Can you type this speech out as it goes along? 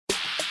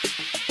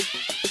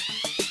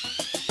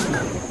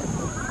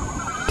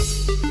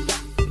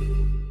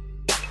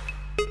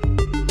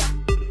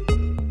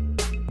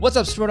What's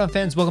up, Schmodown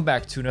fans? Welcome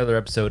back to another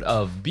episode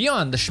of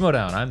Beyond the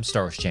Schmodown. I'm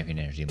Star Wars champion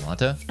Energy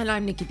Malanta. And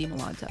I'm Nikki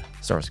DiMolanta.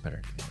 Star Wars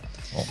competitor.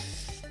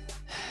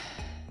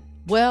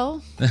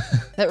 Well,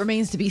 that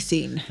remains to be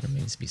seen.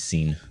 Remains to be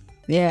seen.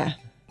 Yeah.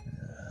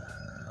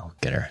 I'll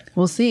get her.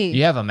 We'll see.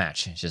 You have a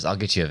match. It's just I'll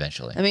get you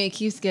eventually. I mean, it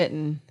keeps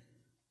getting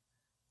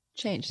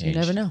changed. You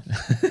never know.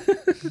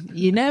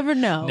 You never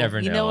know.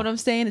 Never know. You know what I'm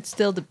saying? It's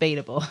still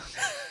debatable.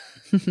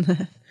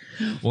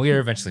 We'll get her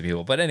eventually,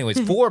 people. But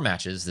anyways, 4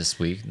 matches this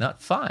week,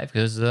 not 5,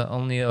 because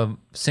only a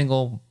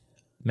single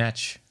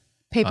match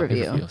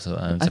Pay-per-view. So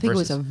I think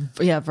versus. it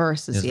was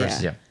versus.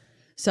 Versus, yeah.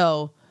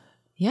 So,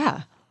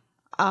 yeah.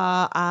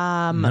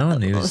 No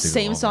news to go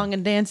Same over. song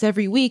and dance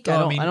every week.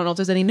 Well, I don't know if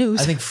there's any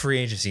news. I think free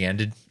agency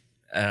ended.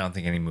 I don't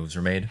think any moves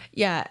were made.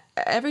 Yeah,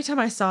 every time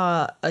I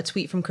saw a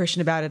tweet from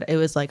Christian about it, it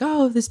was like,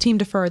 oh, this team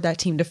deferred, that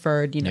team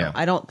deferred. You know, Yeah.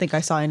 I don't think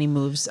I saw any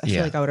moves. I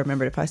feel like I would have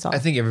remembered if I saw. I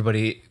think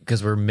everybody,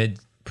 because we're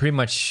pretty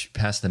much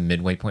past the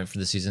midway point for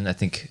the season. I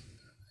think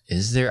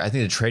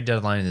the trade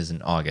deadline is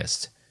in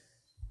August,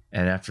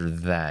 and after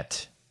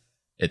that,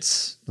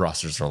 it's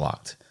rosters are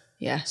locked.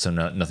 Yeah. So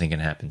nothing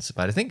can happen.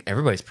 But I think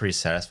everybody's pretty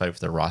satisfied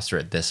with their roster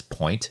at this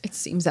point. It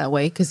seems that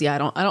way because I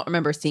don't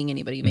remember seeing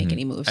anybody make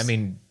any moves. I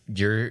mean,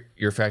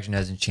 your faction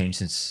hasn't changed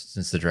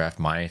since the draft.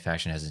 My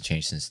faction hasn't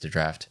changed since the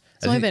draft.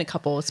 It's only been a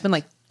couple. It's been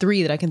like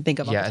 3 that I can think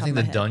of. Yeah, off the I top think of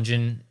the my head.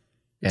 dungeon,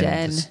 and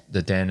Den.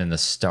 the den and the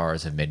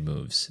stars have made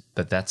moves,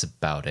 but that's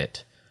about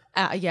it.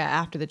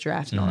 After the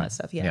draft and all that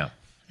stuff. Yeah.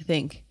 I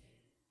think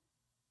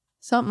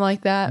something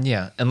like that.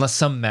 Yeah, unless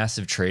some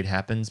massive trade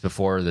happens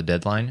before the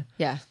deadline.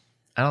 Yeah.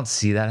 I don't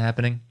see that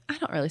happening. I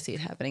don't really see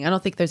it happening. I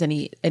don't think there's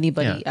anybody.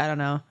 Yeah. I don't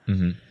know.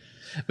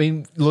 I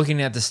mean,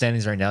 looking at the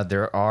standings right now,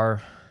 there's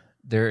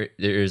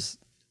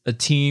a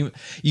team.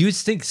 You would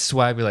think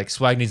Swag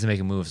needs to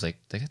make a move. It's like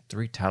they got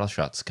 3 title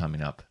shots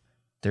coming up.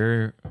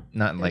 They're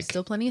not There's like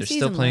still plenty of there's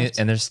season still plenty, left.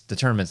 And there's the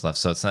tournaments left.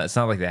 So it's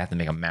not like they have to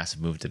make a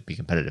massive move to be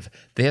competitive.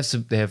 They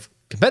have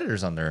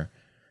competitors on their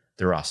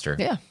roster.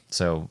 Yeah.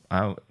 So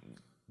I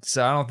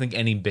don't think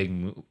any big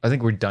move. I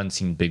think we're done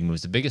seeing big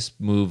moves. The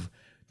biggest move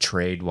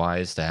trade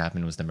wise to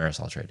happen was the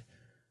Marisol trade.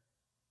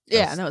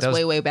 And that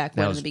was way back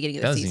when in the beginning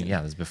of the season.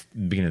 Yeah, it was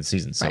beginning of the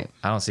season. So Right.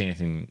 I don't see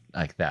anything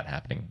like that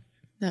happening.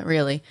 Not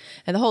really.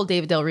 And the whole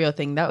David Del Rio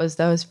thing, that was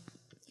That was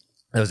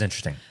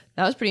interesting.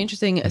 That was pretty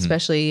interesting,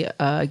 especially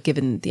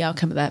given the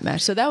outcome of that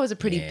match. So that was a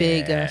pretty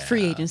big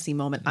free agency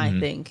moment, I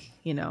think.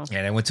 You know,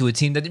 And I went to a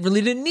team that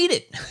really didn't need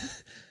it.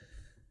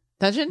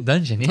 Dungeon.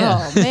 Yeah.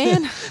 Oh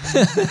man.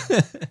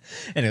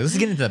 Anyway, let's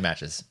get into the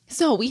matches.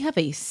 So we have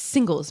a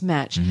singles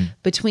match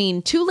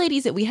between 2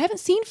 ladies that we haven't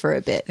seen for a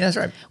bit. Yeah, that's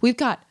right. We've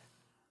got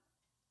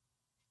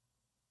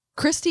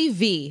Christy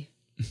V.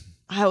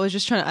 I was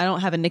just trying. I don't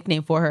have a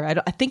nickname for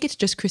her. I think it's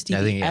just Christy I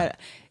V. think, yeah.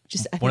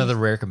 I One of think-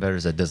 the rare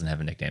competitors that doesn't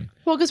have a nickname.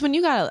 Well, because when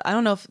you got, I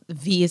don't know if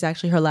V is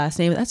actually her last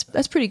name.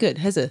 That's pretty good.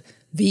 Has a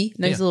V,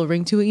 nice little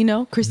ring to it, you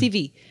know? Christy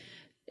V.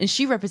 And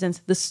she represents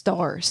the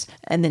stars.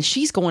 And then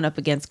she's going up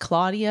against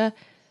Claudia.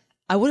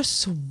 I would have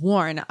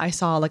sworn I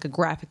saw like a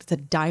graphic that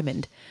said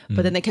diamond,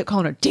 but then they kept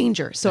calling her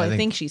Danger. So I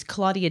think she's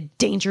Claudia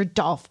Danger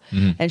Dolph.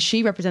 And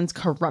she represents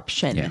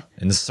corruption. Yeah.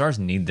 And the Stars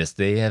need this.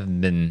 They've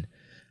been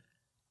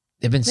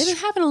They've been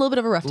having a little bit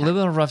of a rough a time.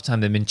 little bit of a rough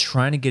time. They've been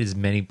trying to get as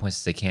many points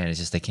as they can. It's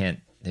just they can't.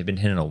 They've been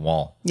hitting a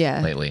wall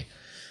lately.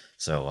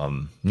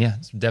 So,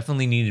 it's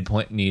definitely needed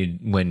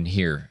win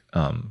here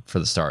for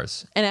the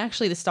Stars. And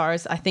actually, the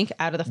Stars, I think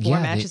out of the 4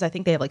 matches, I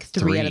think they have like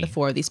 3 out of the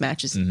 4 of these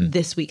matches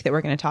this week that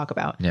we're going to talk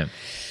about. Yeah.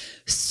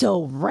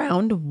 So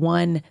round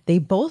 1, they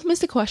both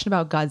missed a question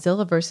about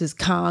Godzilla versus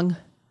Kong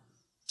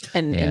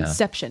and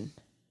Inception.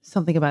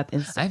 Something about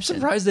Inception. I'm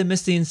surprised they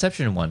missed the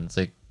Inception one. It's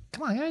like,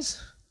 come on, guys.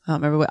 I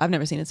don't remember I've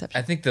never seen Inception.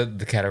 I think the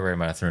category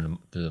might have threw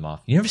them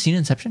off. You never seen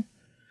Inception?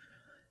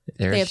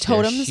 They have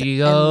totems. There she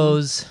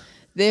goes.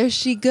 There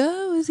she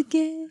goes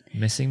again.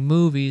 Missing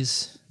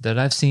movies that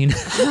I've seen.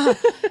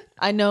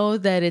 I know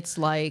that it's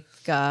like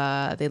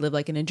they live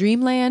like in a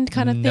dreamland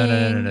kind of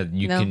thing.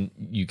 No.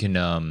 You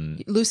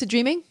can lucid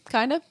dreaming,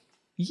 kind of.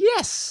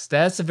 Yes,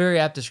 that's a very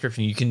apt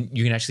description. You can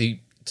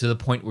actually, to the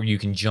point where you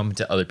can jump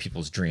into other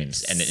people's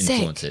dreams and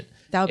influence it.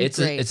 That would be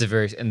great. It's a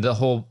very, and the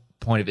whole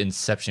point of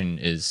Inception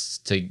is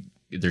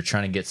they're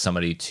trying to get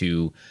somebody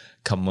to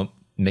come up,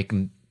 make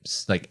them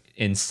like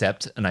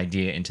incept an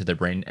idea into their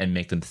brain and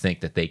make them think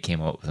that they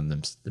came up with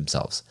them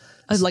themselves.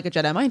 Like a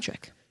Jedi mind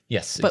trick.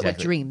 Yes, but exactly.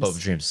 with dreams. But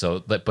with dreams.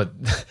 So, but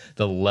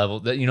the level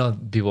that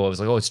people always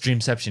like, oh, it's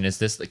dreamception. Is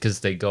this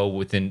because they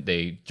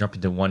jump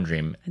into one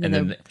dream and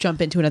then they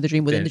jump into another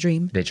dream within the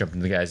dream. They jump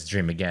into the guy's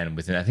dream again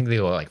within. I think they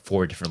go like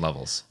 4 different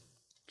levels.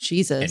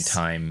 Jesus. In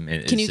time.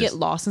 Can you get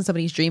lost in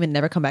somebody's dream and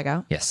never come back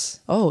out? Yes.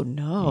 Oh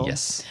no.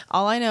 Yes.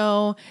 All I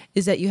know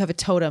is that you have a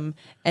totem,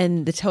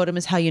 and the totem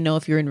is how you know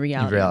if you're in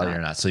reality, or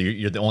not. So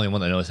you're the only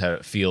one that knows how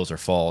it feels or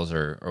falls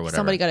or whatever.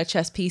 Somebody got a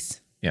chess piece.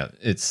 Yeah,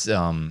 it's they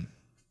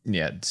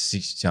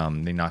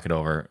knock it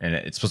over and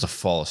it's supposed to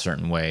fall a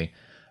certain way.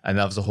 And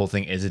that was the whole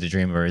thing. Is it a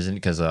dream or isn't?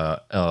 Because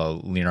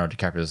Leonardo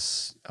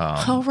DiCaprio's.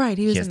 Oh, right.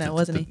 He was in that,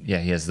 wasn't he? Yeah,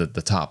 he has the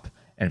top.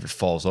 And if it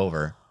falls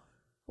over.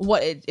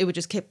 What? It would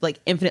just keep like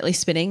infinitely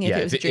spinning if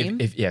it was a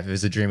dream? If it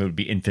was a dream, it would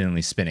be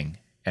infinitely spinning.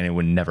 And it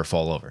would never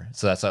fall over.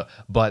 So that's a.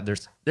 But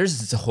there's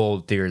this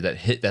whole theory that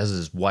that's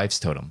his wife's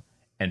totem.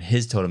 And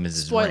his totem is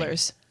his ring.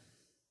 Spoilers.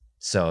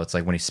 So it's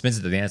like when he spins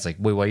it to the end, it's like,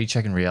 wait, why are you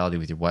checking reality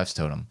with your wife's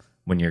totem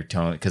when you're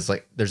totem? Because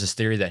like there's this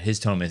theory that his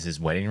totem is his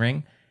wedding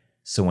ring.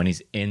 So when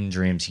he's in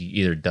dreams, he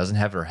either doesn't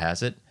have it or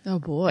has it. Oh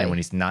boy! And when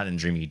he's not in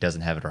dream, he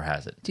doesn't have it or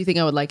has it. Do you think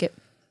I would like it?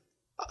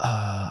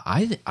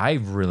 I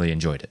really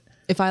enjoyed it.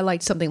 If I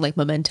liked something like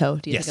Memento,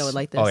 do you think I would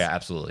like this? Oh yeah,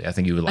 absolutely. I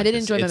think you would like. I did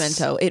enjoy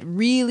Memento. It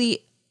really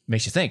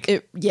makes you think.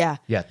 Yeah.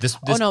 This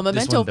Memento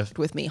this one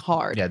with me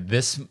hard. Yeah,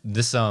 this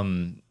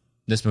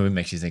movie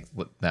makes you think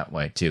that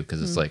way too,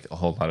 because it's like a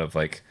whole lot of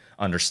like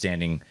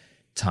understanding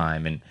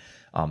time and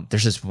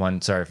there's this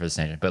one. Sorry for the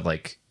tangent, but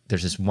like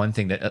there's this one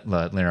thing that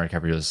Leonardo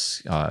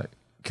DiCaprio's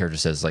character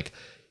says, like,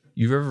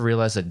 you ever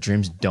realize that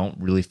dreams don't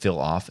really feel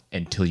off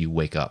until you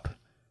wake up?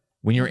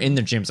 When you're in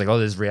the dream, it's like, oh,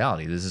 this is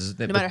reality. This is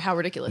no matter how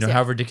ridiculous.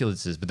 How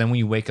ridiculous it is. But then when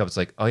you wake up, it's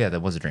like, oh yeah,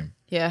 that was a dream.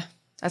 Yeah,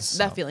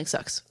 that feeling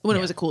sucks. When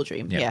it was a cool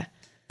dream. Yeah.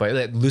 But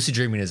like, lucid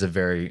dreaming is a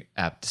very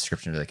apt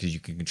description of that because you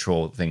can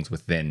control things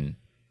within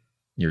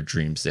your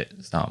dreams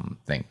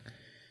thing.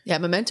 Yeah,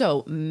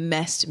 Memento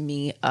messed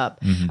me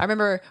up. I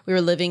remember we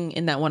were living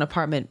in that one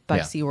apartment by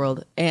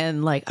SeaWorld,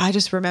 and like I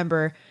just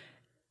remember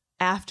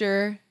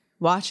after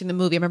watching the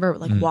movie, I remember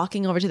like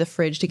walking over to the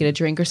fridge to get a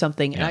drink or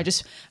something, and I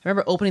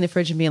remember opening the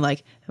fridge and being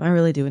like, "Am I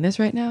really doing this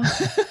right now?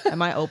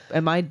 Am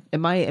I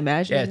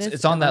imagining this?"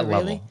 It's on that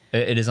level.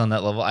 It is on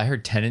that level. I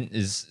heard Tenet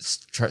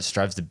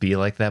strives to be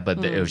like that,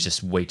 but it was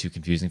just way too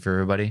confusing for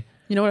everybody.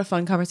 You know what a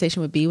fun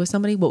conversation would be with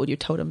somebody? What would your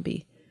totem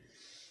be?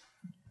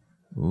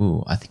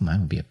 Ooh, I think mine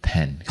would be a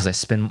pen because I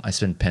spin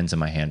pens in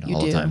my hand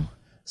all the time.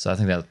 So I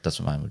think that's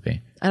what mine would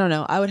be. I don't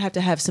know. I would have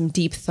to have some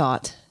deep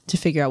thought to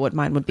figure out what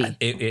mine would be.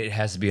 It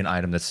has to be an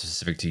item that's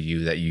specific to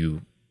you that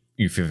you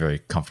feel very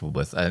comfortable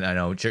with. I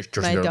know.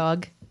 My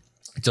dog.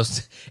 It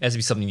has to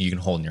be something you can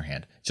hold in your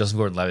hand. Joseph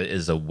Gordon-Levitt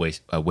is a way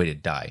to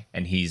die,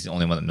 and he's the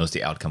only one that knows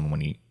the outcome when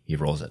he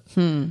rolls it.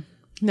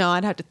 No,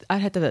 I'd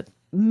have to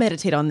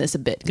meditate on this a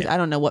bit because I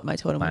don't know what my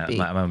totem would be.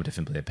 Mine would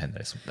definitely be a pen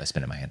that I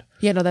spin in my hand.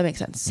 Yeah, no, that makes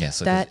sense. Yeah,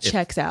 so that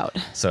checks out.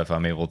 So if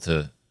I'm able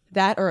to...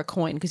 That or a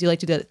coin, because you like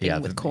to do that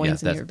thing with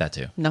coins in your that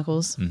too.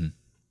 Knuckles. Mm-hmm.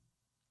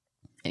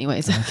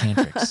 Anyways.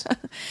 Cantrics.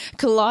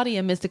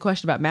 Claudia missed a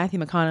question about Matthew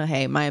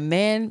McConaughey. My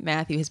man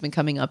Matthew has been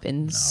coming up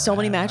in so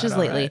many matches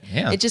lately. Right.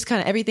 Yeah. It just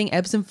kind of, everything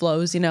ebbs and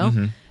flows, you know?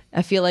 Mm-hmm.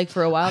 I feel like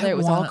for a while there it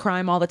was all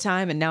crime all the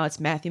time, and now it's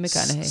Matthew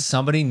McConaughey.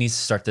 Somebody needs to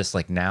start this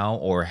like now,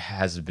 or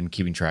has been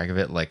keeping track of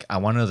it. Like I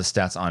want to know the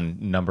stats on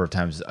number of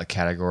times a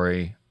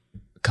category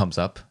comes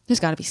up.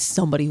 There's got to be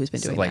somebody who's been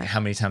doing like that.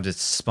 How many times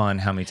it's spun,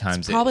 how many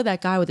times probably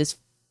that guy with his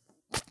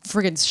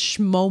friggin'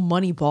 schmo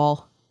money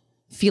ball,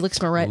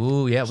 Felix Moret.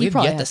 Ooh, yeah, we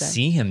have yet to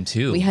see him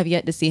too. We have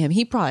yet to see him.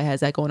 He probably has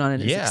that going on in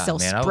his Excel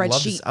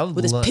spreadsheet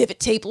with his pivot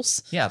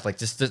tables. Yeah, like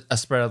just a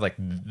spread of like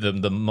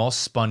the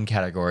most spun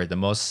category, the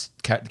most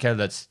category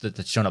that's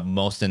shown up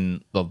most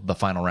in the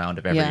final round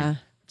of every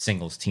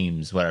singles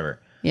teams,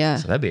 whatever. Yeah,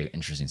 so that'd be an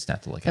interesting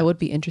stat to look at. That would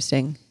be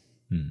interesting.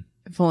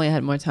 If only I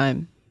had more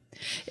time.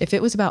 If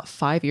it was about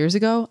 5 years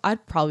ago,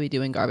 I'd probably be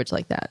doing garbage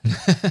like that.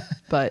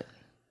 But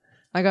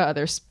I got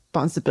other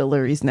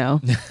responsibilities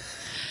now.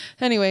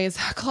 Anyways,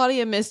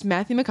 Claudia missed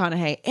Matthew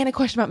McConaughey and a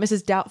question about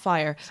Mrs.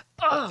 Doubtfire.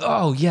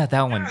 Oh yeah,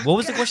 that one. What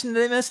was the question that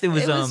they missed? It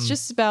was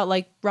just about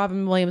like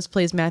Robin Williams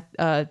plays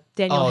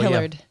Daniel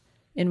Hillard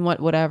in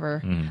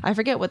whatever. I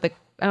forget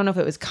I don't know if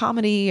it was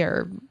comedy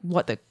or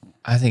what the.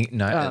 I think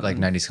like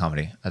 90s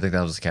comedy. I think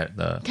that was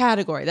the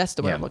category. That's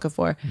the word I'm looking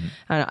for.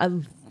 I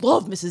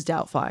love Mrs.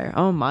 Doubtfire.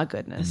 Oh my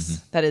goodness,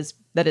 that is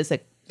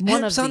like.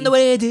 Help's on the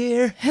way,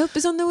 dear. Help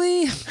is on the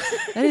way.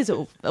 That is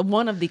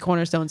one of the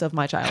cornerstones of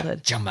my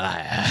childhood.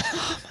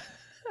 Jambalaya.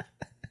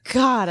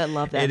 God, I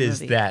love that movie. It is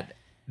that.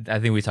 I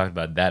think we talked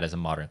about that as a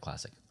modern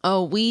classic.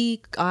 Oh,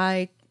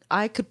 I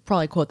could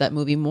probably quote that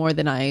movie more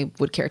than I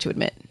would care to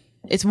admit.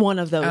 It's one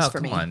of those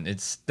for me. Come on.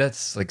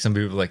 That's like some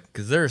people like,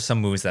 because there are some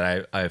movies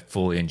that I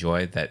fully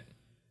enjoy that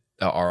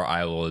are,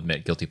 I will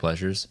admit, guilty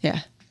pleasures.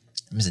 Yeah.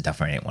 Mrs.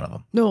 Doubtfire ain't one of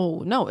them.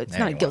 No, it's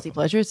not a guilty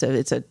pleasure. It's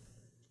a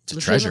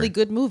legitimately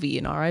good movie,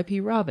 and R.I.P.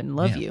 Robin.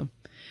 Love you.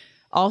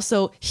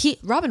 Also,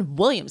 Robin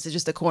Williams is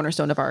just a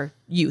cornerstone of our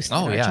youth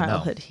and our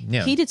childhood. No.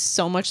 Yeah. He did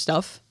so much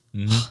stuff.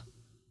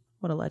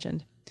 What a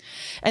legend.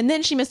 And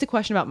then she missed a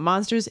question about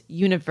Monsters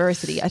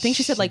University. I think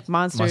she said like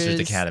Monsters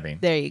Academy.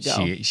 There you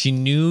go. She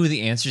knew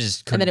the answers,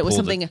 just couldn't. And then it was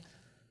something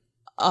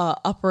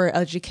upper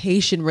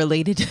education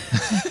related.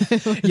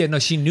 Yeah, no,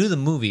 she knew the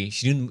movie.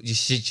 She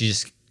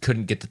just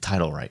couldn't get the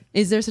title right.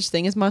 Is there such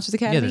thing as Monsters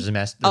Academy? Yeah,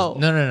 there's no.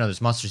 There's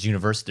Monsters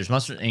University. There's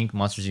Monsters Inc.,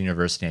 Monsters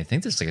University. I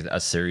think there's like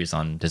a series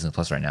on Disney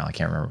Plus right now. I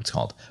can't remember what it's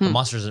called. But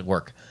Monsters at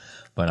Work.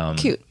 But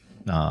cute.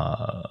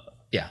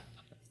 Yeah.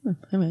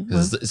 Anyway,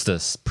 it's the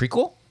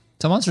prequel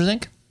to Monsters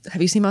Inc. Have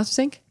you seen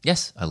Monsters Inc.?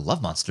 Yes, I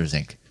love Monsters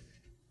Inc.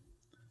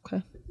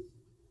 Okay.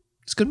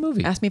 It's a good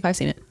movie. Ask me if I've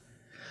seen it.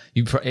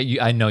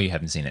 I know you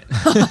haven't seen it.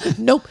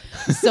 Nope.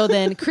 So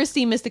then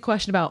Christy missed the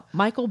question about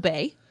Michael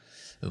Bay.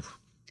 Oof.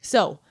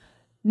 So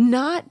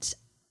not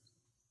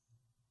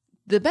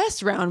the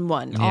best round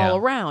one all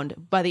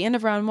around. By the end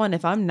of round one,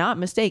 if I'm not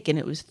mistaken,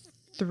 it was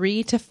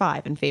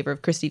 3-5 in favor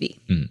of Christy V.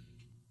 Mm.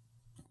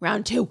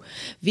 Round two,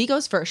 V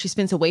goes first. She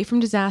spins away from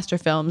disaster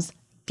films,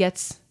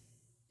 gets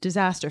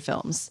disaster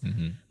films.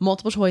 Mm-hmm.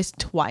 Multiple choice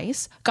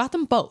twice. Got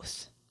them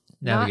both.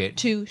 Navigate. Not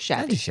too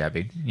shabby. Not too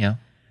shabby. Yeah.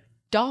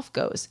 Dolph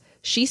goes.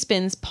 She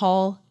spins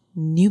Paul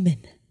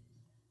Newman.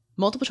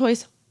 Multiple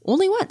choice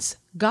only once.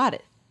 Got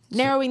it.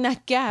 Narrowing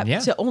that gap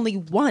to only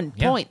 1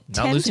 point.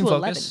 Not 10 losing to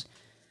focus. 11.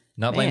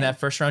 Not letting Man. that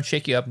first round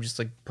shake you up and just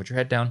like put your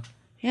head down.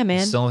 Yeah,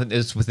 man. Still,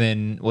 it's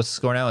within, what's the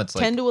score now? It's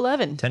like 10 to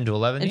 11. 10 to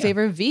 11 in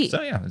favor of V.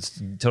 So yeah,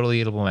 it's a totally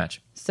eatable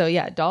match. So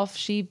yeah, Dolph,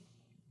 she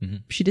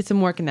did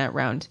some work in that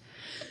round.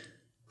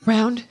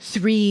 Round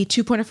 3,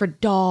 2-pointer for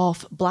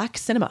Dolph. Black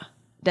Cinema.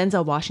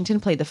 Denzel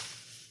Washington played the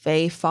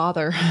Faye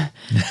father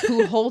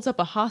who holds up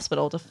a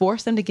hospital to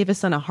force them to give his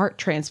son a heart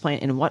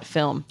transplant in what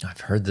film?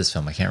 I've heard this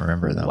film. I can't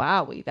remember though.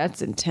 Wowie,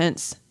 that's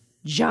intense.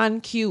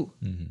 John Q.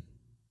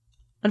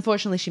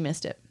 Unfortunately, she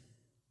missed it.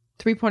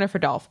 3-pointer for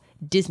Dolph.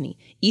 Disney.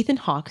 Ethan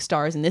Hawke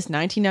stars in this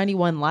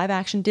 1991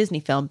 live-action Disney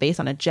film based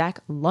on a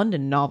Jack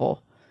London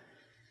novel.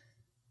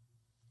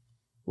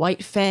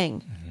 White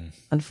Fang.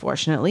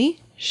 Unfortunately,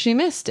 she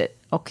missed it.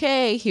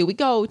 Okay, here we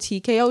go.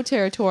 TKO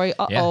territory.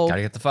 Uh-oh. Yeah,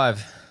 gotta get the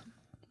 5.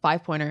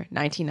 5-pointer,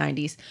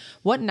 1990s.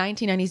 What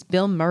 1990s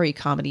Bill Murray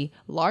comedy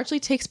largely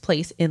takes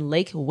place in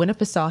Lake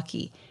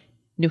Winnipesaukee,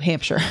 New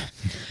Hampshire?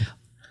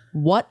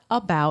 What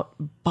about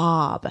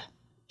Bob?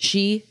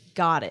 She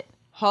got it.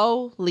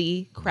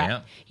 Holy crap.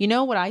 Yeah. You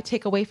know what I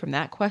take away from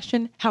that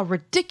question? How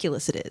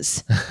ridiculous it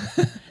is.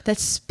 That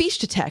speech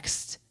to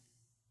text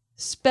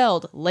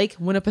spelled Lake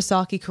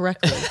Winnipesaukee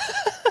correctly.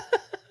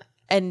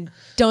 And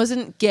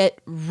doesn't get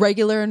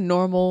regular,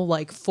 normal,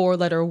 like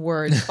 4-letter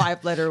words,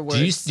 5-letter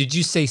words. Did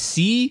you say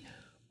see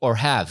or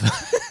have?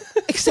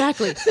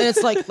 Exactly. And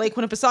it's like Lake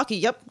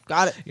Winnipesaukee. Yep,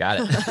 got it. Got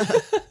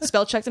it.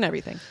 Spell checked and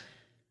everything.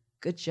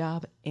 Good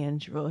job,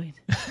 Android.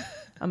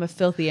 I'm a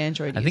filthy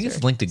Android user. I think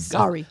it's linked to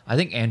Sorry. I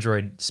think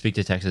Android speak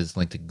to text is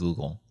linked to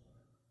Google.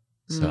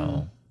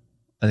 So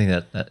I think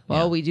that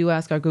Well, we do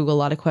ask our Google a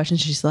lot of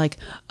questions. She's like,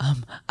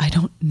 I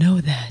don't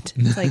know that.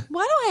 It's like,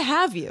 why do I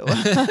have you?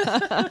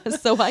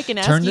 So I can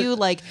ask you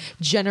like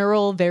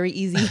general, very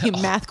easy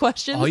math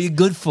questions. all you're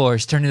good for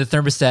is turning the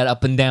thermostat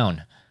up and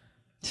down.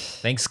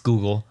 Thanks,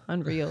 Google.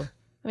 Unreal.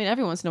 I mean,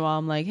 every once in a while,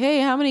 I'm like,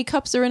 hey, how many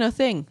cups are in a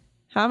thing?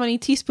 How many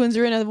teaspoons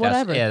are in a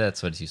whatever?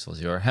 That's what it's useful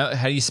to. Or how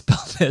do you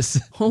spell this?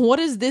 What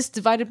is this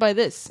divided by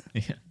this?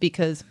 Yeah.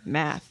 Because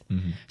math.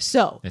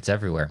 So It's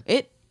everywhere.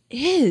 it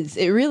is.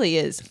 It really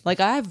is. Like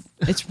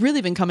it's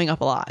really been coming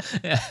up a lot.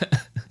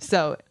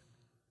 So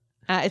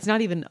it's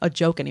not even a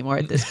joke anymore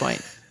at this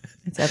point.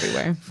 It's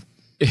everywhere.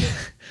 This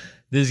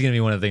is gonna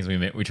be one of the things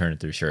we turn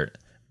into a shirt.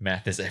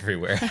 Math is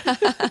everywhere.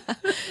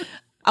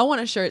 I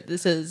want a shirt that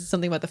says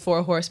something about the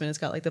 4 horsemen. It's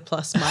got like the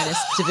plus minus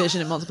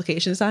division and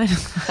multiplication sign.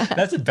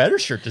 That's a better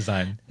shirt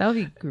design. That would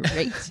be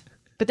great.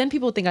 But then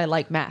people think I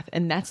like math,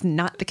 and that's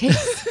not the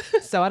case.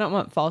 So I don't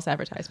want false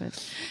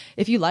advertisement.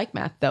 If you like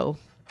math, though,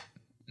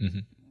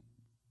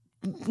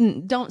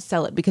 don't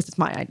sell it because it's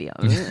my idea.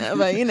 But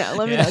let me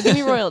know. Give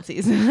me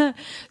royalties.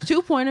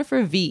 2-pointer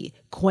for V.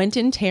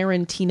 Quentin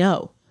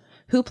Tarantino,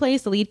 who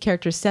plays the lead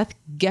character Seth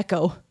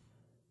Gecko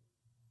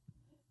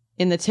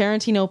in the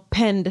Tarantino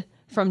penned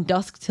From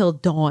Dusk Till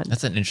Dawn.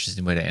 That's an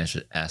interesting way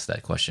to ask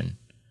that question.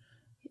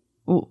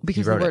 Well,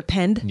 because of the word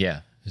penned?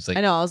 Yeah. It's like,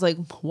 I know. I was like,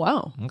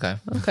 wow. Okay.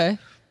 I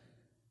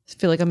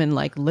feel like I'm in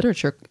like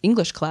literature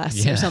English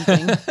class or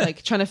something,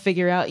 like trying to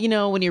figure out,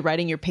 when you're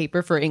writing your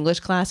paper for English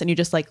class and you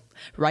just like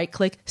right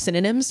click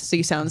synonyms so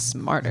you sound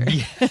smarter.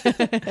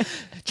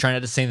 Trying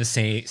not to say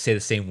the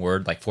same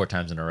word like 4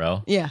 times in a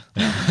row. Yeah.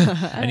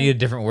 I need a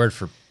different word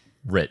for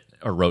writ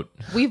or wrote.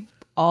 We've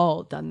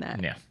all done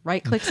that. Yeah.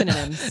 Right click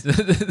synonyms.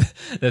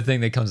 The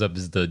thing that comes up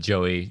is the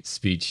Joey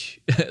speech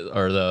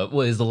or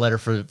what is the letter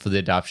for the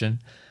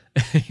adoption?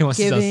 He wants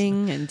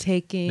Giving and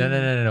taking.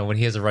 No. When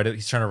he's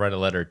trying to write a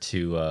letter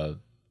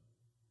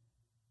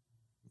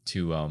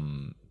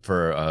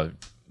for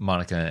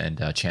Monica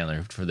and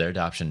Chandler for their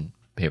adoption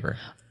paper,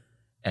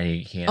 and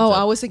he ends up,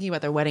 I was thinking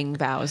about their wedding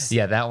vows.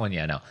 Yeah, that one.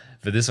 Yeah, no.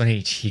 But this one,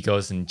 he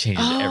goes and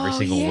changes every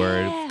single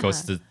word,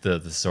 goes to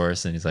the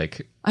source, and he's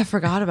like, I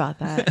forgot about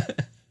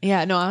that.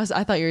 Yeah, no,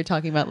 I thought you were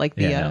talking about like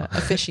the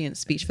officiant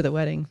speech for the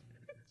wedding,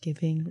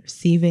 giving,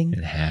 receiving,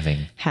 and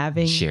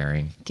having,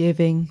 sharing,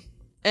 giving.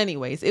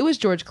 Anyways, it was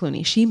George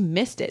Clooney. She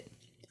missed it.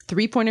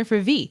 3-pointer for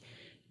V.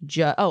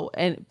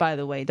 And by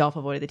the way, Dolph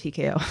avoided the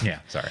TKO. Yeah,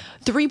 sorry.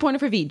 3-pointer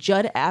for V.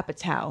 Judd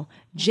Apatow,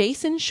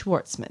 Jason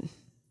Schwartzman,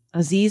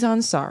 Aziz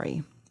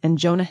Ansari, and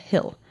Jonah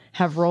Hill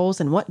have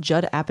roles in what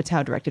Judd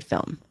Apatow directed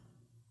film?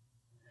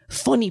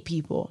 Funny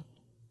People.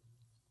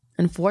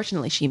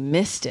 Unfortunately, she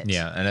missed it.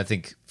 Yeah, and I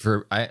think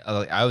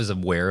I was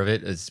aware of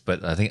it,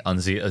 but I think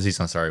Aziz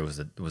Ansari was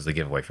the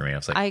giveaway for me. I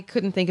was like, I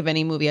couldn't think of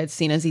any movie I'd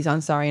seen Aziz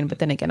Ansari in, but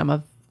then again, I'm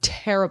a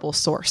terrible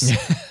source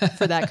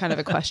for that kind of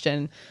a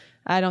question.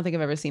 I don't think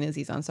I've ever seen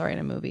Aziz Ansari in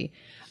a movie.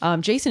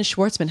 Jason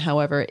Schwartzman,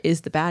 however,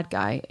 is the bad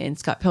guy in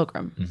Scott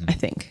Pilgrim, I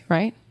think,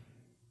 right?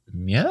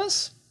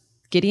 Yes.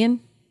 Gideon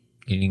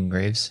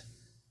Graves.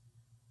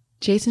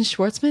 Jason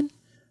Schwartzman?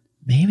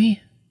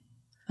 Maybe.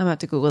 I'm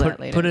about to Google that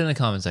later. Put it in the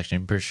comment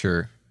section for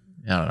sure.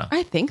 I don't know.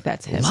 I think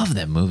that's him. Love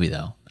that movie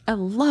though. I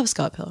love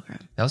Scott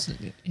Pilgrim. That was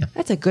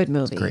That's a good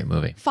movie. great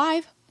movie.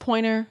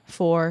 5-pointer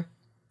for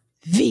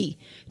V.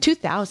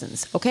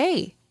 2000s.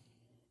 Okay.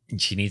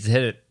 She needs to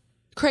hit it.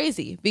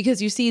 Crazy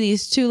because you see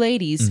these two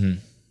ladies.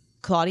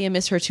 Claudia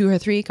missed her 2 or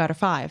 3, got her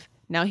 5.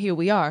 Now here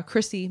we are.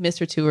 Chrissy missed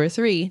her 2 or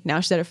 3. Now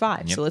she's at her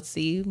 5. Yep. So let's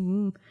see.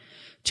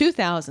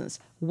 2000s.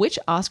 Which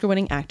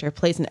Oscar-winning actor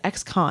plays an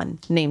ex-con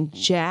named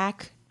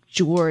Jack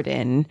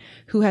Jordan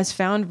who has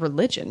found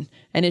religion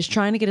and is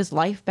trying to get his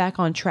life back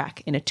on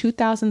track in a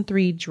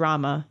 2003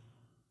 drama,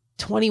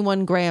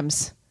 21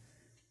 Grams?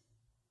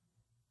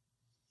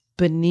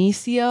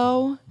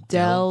 Benicio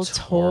del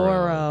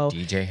Toro.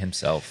 DJ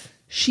himself.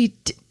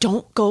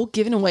 Don't go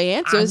giving away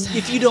answers.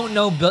 If you don't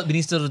know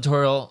Benicio del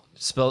Toro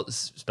spelled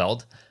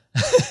Spell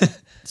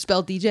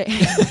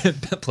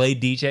DJ. play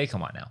DJ,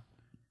 come on now.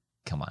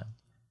 Come on.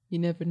 You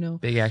never know.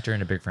 Big actor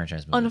in a big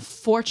franchise movie.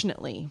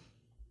 Unfortunately,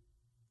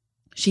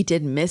 she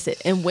did miss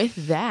it. And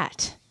with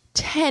that,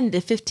 10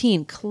 to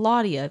 15,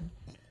 Claudia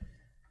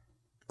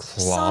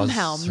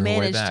somehow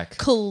managed.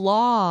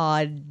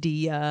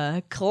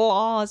 Claudia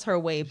claws her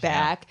way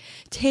back,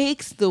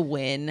 takes the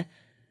win,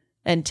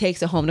 and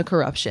takes it home to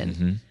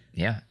corruption.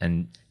 Yeah.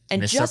 And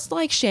just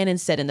like Shannon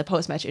said in the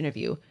post-match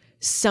interview,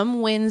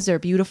 some wins are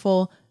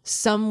beautiful,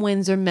 some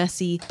wins are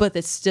messy, but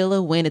it's still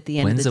a win at the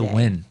end of the day. Win's a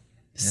win.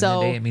 So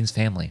the day, it means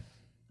family.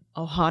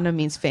 Ohana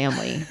means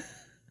family,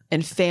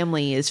 and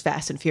family is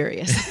Fast and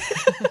Furious.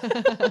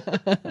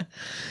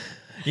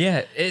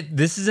 Yeah,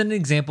 this is an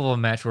example of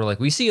a match where like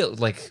we see it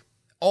like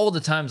all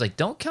the times. Like,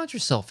 don't count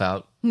yourself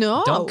out.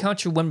 No, don't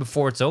count your win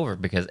before it's over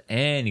because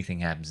anything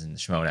happens in the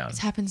Schmodown. It's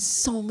happened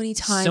so many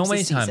times. So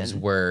many this times season.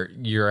 where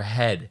you're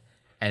ahead,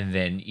 and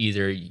then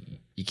either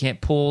you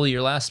can't pull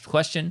your last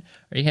question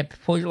or you can't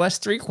pull your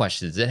last 3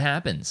 questions. It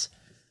happens.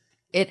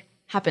 It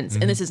happens,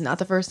 and this is not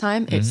the first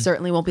time. It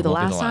certainly won't be the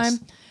last time.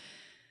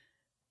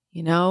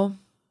 You know.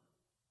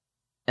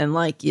 And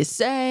like you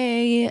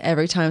say,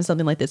 every time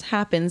something like this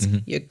happens,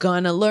 you're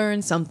going to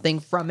learn something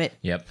from it.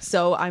 Yep.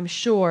 So I'm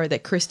sure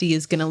that Christy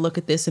is going to look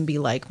at this and be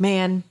like,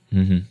 man,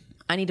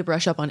 I need to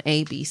brush up on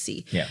A, B,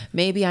 C. Yeah.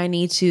 Maybe I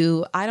need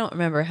to, I don't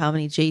remember how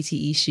many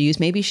JTE she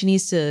used. Maybe she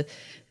needs to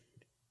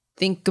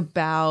think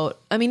about,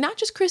 I mean, not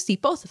just Christy,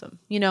 both of them,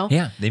 you know?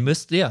 Yeah, they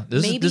missed. Yeah.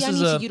 Maybe I need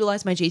to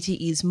utilize my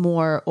JTEs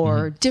more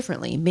or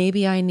differently.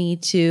 Maybe I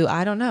need to,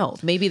 I don't know.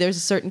 Maybe there's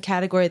a certain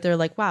category that they're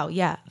like, wow,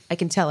 yeah, I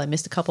can tell I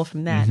missed a couple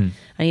from that.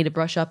 I need to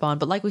brush up on.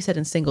 But like we said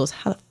in singles,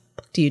 how the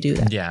fuck do you do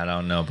that? Yeah, I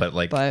don't know. But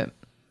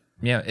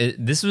yeah,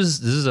 this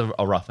is a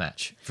rough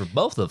match for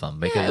both of them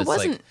because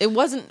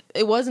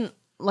it wasn't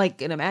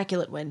like an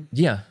immaculate win,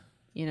 yeah,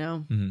 you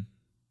know?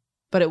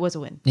 But it was a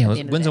win. Yeah, at the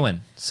end of win's the a day.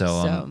 win.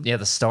 So yeah,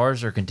 the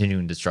Stars are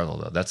continuing to struggle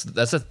though. That's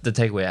the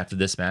takeaway after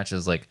this match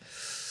is like.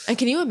 And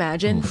can you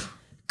imagine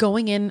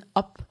going in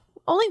up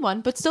only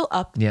 1, but still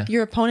up? Yeah.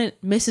 Your opponent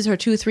misses her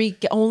 2, 3,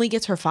 only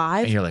gets her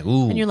 5, And you're like,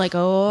 ooh. and you're like,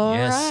 oh,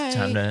 yes,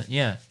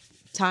 right.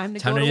 time to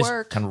go to just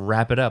work. kind of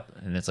wrap it up.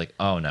 And it's like,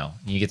 oh no,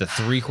 you get the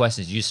 3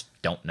 questions you just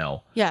don't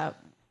know. Yeah,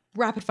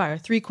 rapid fire,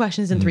 3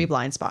 questions and 3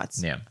 blind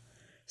spots. Yeah,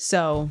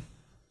 So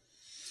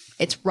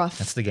it's rough.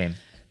 that's the game.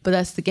 But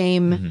that's the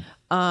game.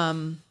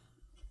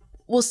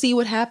 We'll see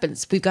what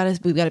happens. We've got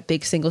a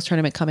big singles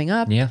tournament coming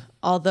up. Yeah.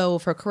 Although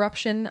for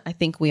corruption, I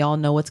think we all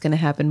know what's going to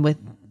happen with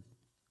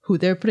who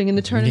they're putting in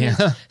the tournament.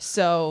 Yeah.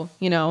 So,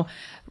 you know,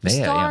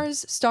 Yeah,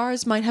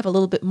 Stars might have a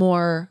little bit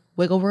more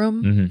wiggle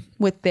room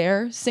with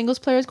their singles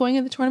players going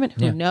in the tournament.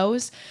 Who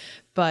knows?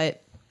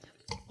 But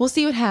we'll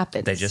see what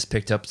happens. They just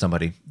picked up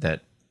somebody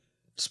that,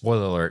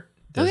 spoiler alert,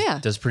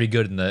 does pretty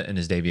good in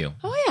his debut.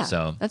 Oh yeah.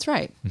 So that's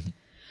right.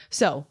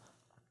 So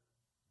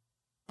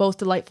both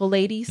delightful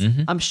ladies.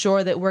 I'm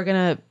sure we're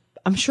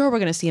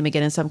gonna see him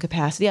again in some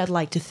capacity. I'd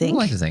like to think. I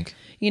like to think.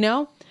 You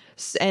know?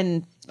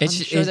 And I'm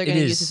sure they're going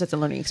to use this as a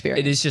learning experience.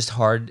 It is just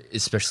hard,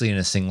 especially in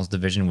a singles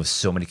division with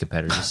so many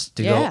competitors.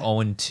 To Yeah. go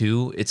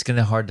 0-2, it's going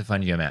to be hard to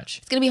find you a match.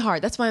 It's going to be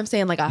hard. That's why I'm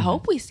saying, like, I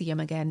hope we see him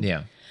again.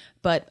 Yeah.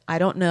 But I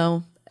don't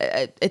know.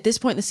 At this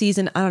point in the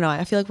season, I don't know.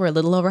 I feel like we're a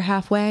little over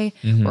halfway.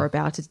 We're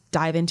about to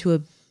dive into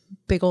a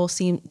big old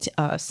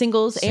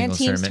singles and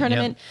teams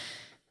tournament. Yeah.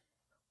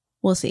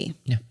 We'll see.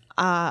 Yeah.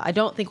 I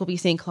don't think we'll be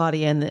seeing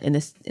Claudia in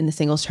the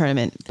singles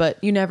tournament,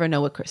 but you never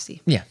know with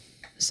Christy. Yeah.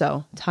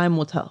 So time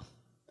will tell.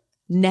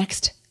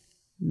 Next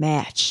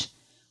match,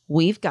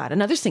 we've got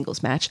another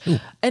singles match,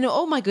 and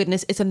oh my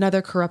goodness, it's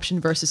another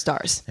Corruption versus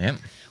Stars. Yep.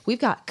 We've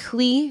got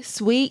Clee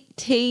Sweet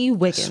Tea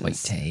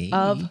Wiggins Sweet Tea.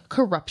 of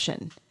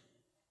Corruption.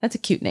 That's a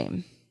cute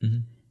name.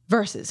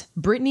 Versus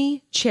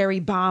Brittany Cherry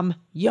Bomb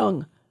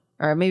Young,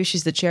 or maybe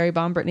she's the Cherry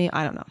Bomb Brittany.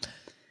 I don't know.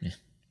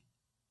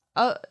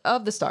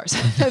 Of the Stars,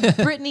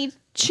 Brittany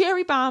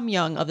Cherry Bomb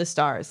Young of the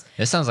Stars.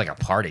 This sounds like a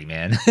party,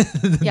 man.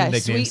 Yeah,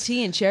 Nicknames. Sweet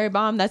Tea and Cherry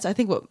Bomb. That's, I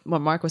think, what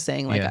Mark was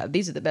saying. Like, Yeah.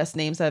 these are the best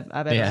names I've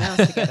ever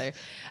announced together.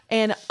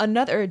 And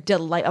another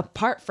delight,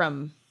 apart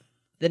from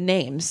the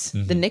names,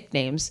 the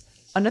nicknames,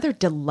 another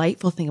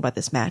delightful thing about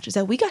this match is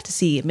that we got to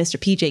see Mr.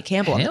 PJ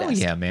Campbell on the Hell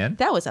desk. yeah, man.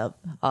 That was a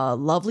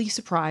lovely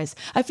surprise.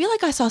 I feel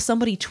like I saw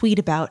somebody tweet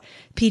about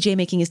PJ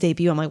making his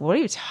debut. I'm like, what are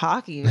you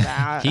talking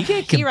about? He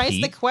can't He writes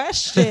the compete.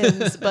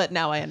 questions, but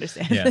now I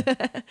understand.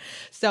 Yeah.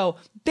 So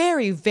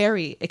very,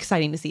 very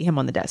exciting to see him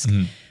on the desk.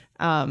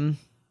 Mm-hmm.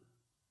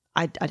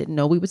 I didn't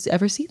know we would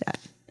ever see that.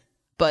 I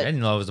But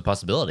didn't know it was a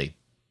possibility.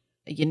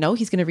 you know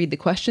he's going to read the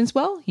questions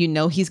well. You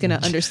know he's going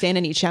to understand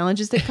any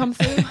challenges that come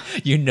through.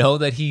 You know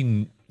that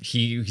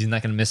he's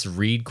not going to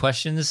misread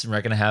questions. We're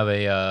not going to have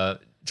a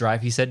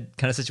drive, he said,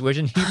 kind of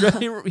situation.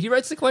 He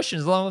writes the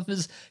questions along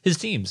with his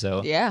team.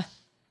 So Yeah.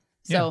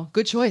 So Yeah.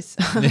 good choice.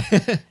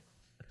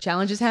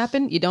 Challenges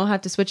happen. You don't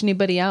have to switch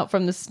anybody out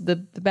from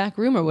the back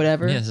room or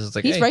whatever. Yeah, so it's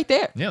like, he's hey. right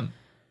there. yeah.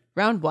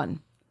 Round 1.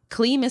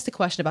 Clee missed a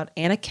question about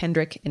Anna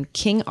Kendrick and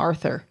King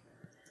Arthur.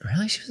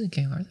 Really? She was in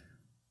King Arthur?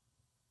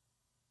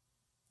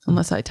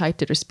 Unless I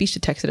typed it or speech to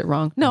texted it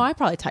wrong. No, I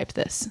probably typed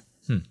this.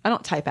 I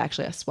don't type,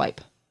 actually. I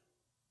swipe.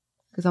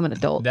 Because I'm an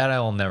adult. That I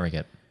will never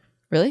get.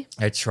 Really?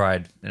 I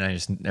tried and I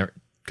just never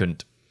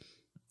couldn't.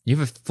 You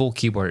have a full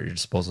keyboard at your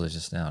disposal. It's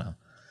just, I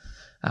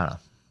don't know.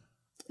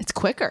 It's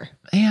quicker.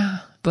 Yeah,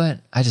 but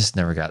I just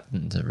never got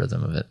into the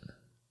rhythm of it.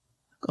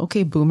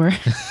 Okay, boomer.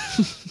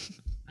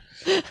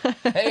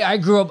 Hey, I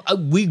grew up.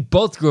 We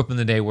both grew up in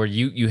the day where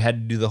you had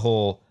to do the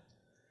whole,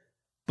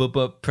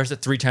 but press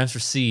it 3 times for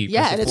C.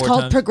 Yeah, press it and it's 4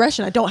 called times.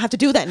 progression. I don't have to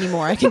do that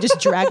anymore. I can just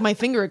drag my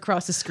finger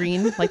across the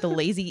screen like the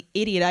lazy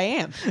idiot I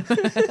am.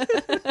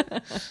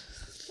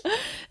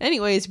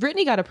 Anyways,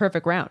 Brittany got a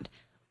perfect round.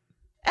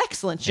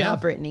 Excellent job,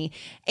 Yeah. Brittany.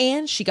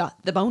 And she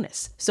got the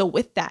bonus. So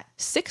with that,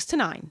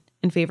 6-9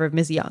 in favor of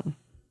Ms. Young.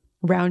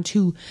 Round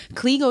 2,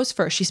 Clee goes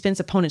first. She spins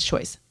opponent's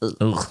choice. Ugh.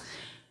 Ugh.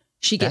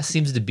 She That gets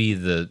seems to be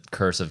the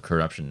curse of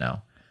corruption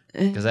now.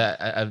 Because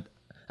I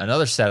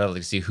another stat I'd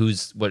like to see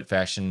what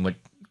faction, what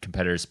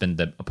competitors spin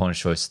the opponent's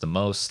choice the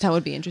most, that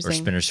would be or interesting.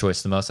 spinner's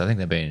choice the most. I think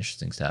that'd be an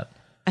interesting stat.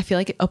 I feel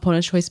like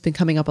opponent's choice has been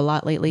coming up a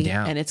lot lately,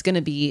 Yeah. and it's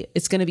gonna be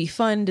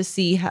fun to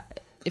see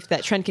if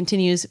that trend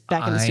continues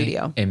back in the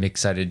studio. I am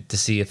excited to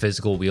see a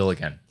physical wheel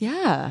again.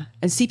 Yeah,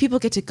 and see people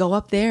get to go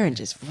up there and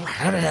just.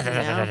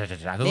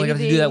 I only got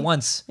to do that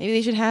once. Maybe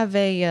they should have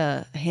a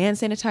hand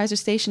sanitizer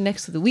station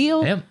next to the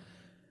wheel. Yep.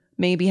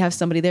 Maybe have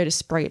somebody there to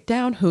spray it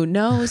down. Who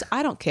knows?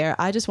 I don't care.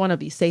 I just want to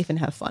be safe and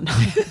have fun.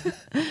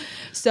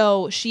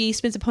 So she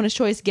spins opponent's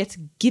choice, gets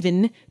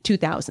given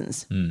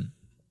 2000s.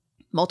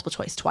 Multiple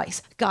choice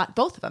twice. Got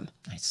both of them.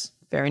 Nice.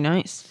 Very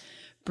nice.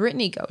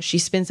 Brittany goes. She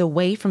spins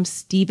away from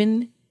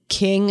Stephen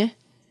King,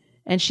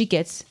 and she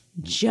gets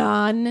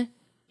John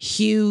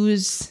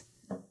Hughes,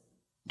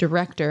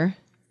 director.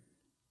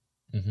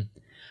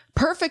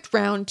 Perfect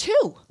round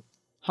 2.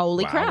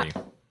 Holy crap.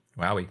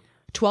 Wowie.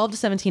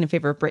 12-17 in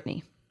favor of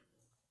Brittany.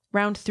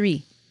 Round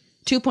 3.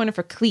 2-pointer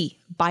for Clee.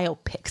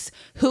 Biopics.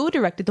 Who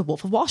directed The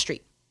Wolf of Wall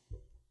Street?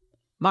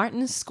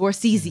 Martin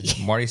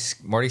Scorsese. Marty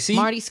C?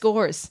 Marty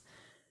Scores.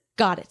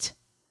 Got it.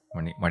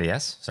 Marty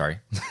S? Sorry.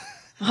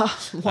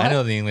 What? I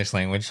know the English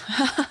language.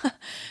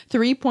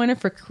 3-pointer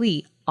for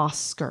Clee.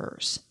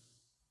 Oscars.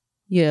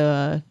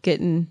 You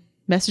getting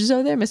messages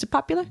over there, Mr.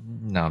 Popular?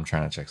 No, I'm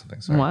trying to check something.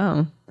 Sorry.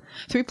 Wow.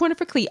 3-pointer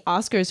for Clee.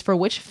 Oscars. For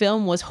which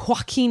film was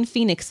Joaquin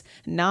Phoenix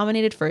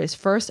nominated for his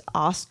first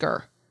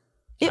Oscar?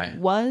 It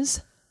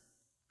was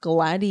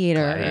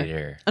Gladiator.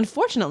 Gladiator.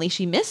 Unfortunately,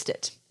 she missed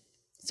it.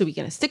 So we're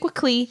going to stick with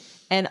Clee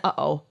and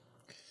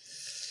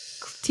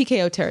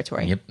TKO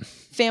territory. Yep.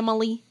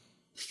 Family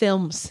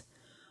films.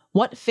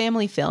 What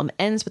family film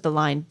ends with the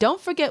line, "Don't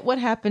forget what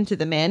happened to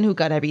the man who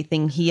got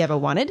everything he ever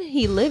wanted.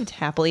 He lived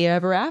happily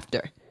ever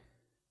after."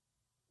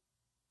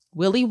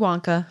 Willy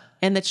Wonka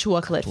and the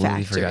Chocolate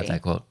Completely Factory. forgot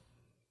that quote.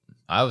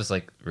 I was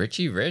like,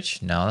 Richie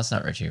Rich? No, that's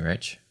not Richie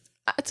Rich.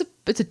 It's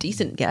a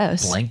decent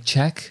guess. Blank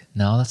Check?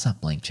 No, that's not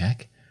Blank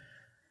Check.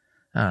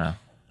 I don't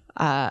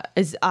know.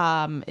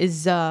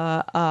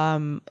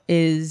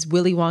 Is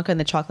Willy Wonka and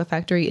the Chocolate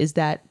Factory, is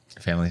that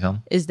Family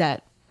film?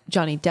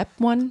 Johnny Depp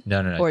one?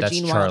 No. Or That's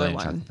Gene Charlie Wilder and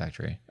one? Chocolate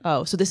Factory.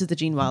 Oh, so this is the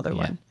Gene Wilder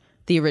one.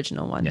 The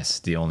original one. Yes,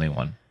 the only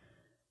one.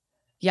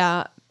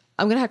 Yeah,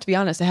 I'm gonna have to be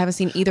honest. I haven't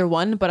seen either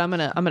one, but I'm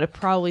gonna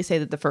probably say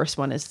that the first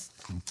one is.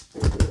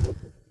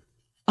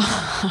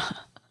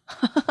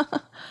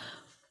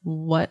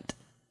 What?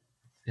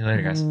 See you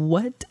later, guys.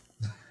 What?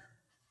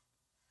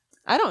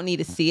 I don't need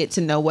to see it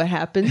to know what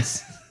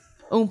happens.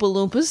 Oompa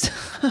Loompas.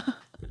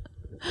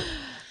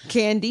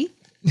 Candy.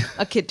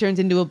 A kid turns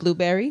into a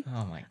blueberry.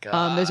 Oh my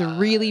god. There's a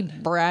really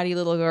bratty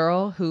little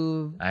girl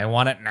who I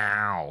want it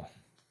now.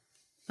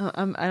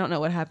 I don't know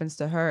what happens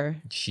to her.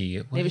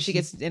 Maybe she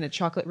gets in a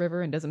chocolate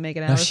river and doesn't make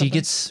it out. No, or she something.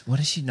 gets. What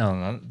does she?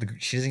 No,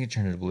 she doesn't get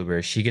turned into a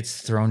blueberry. She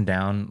gets thrown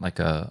down like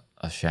a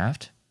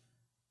shaft.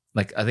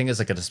 Like I think it's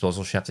like a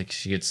disposal shaft. Like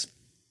she gets.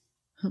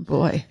 Oh,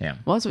 boy. Yeah.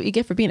 Well, that's what you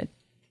get for being a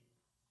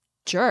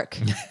jerk.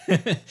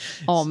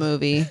 All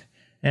movie.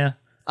 Yeah.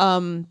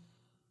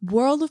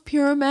 World of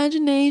Pure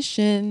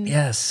Imagination.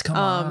 Yes, come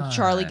on.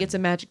 Charlie gets a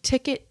magic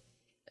ticket.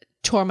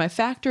 Tour my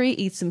factory,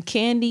 eat some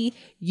candy.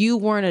 You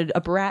weren't a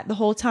brat the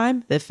whole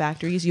time. The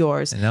factory is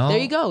yours. No, there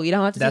you go. You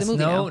don't have to see the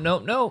movie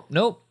now.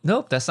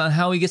 Nope. That's not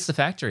how he gets the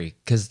factory.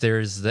 Because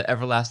there's the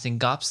everlasting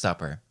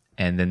gobstopper,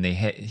 and then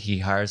he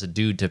hires a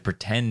dude to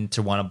pretend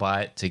to want to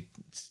buy it to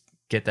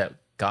get that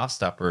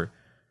gobstopper.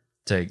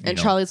 And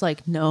Charlie's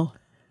like, no.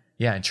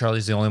 Yeah, and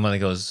Charlie's the only one that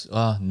goes,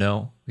 oh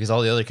no, because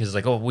all the other kids are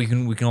like, oh, we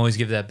can always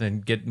give that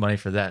and get money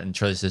for that, and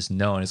Charlie says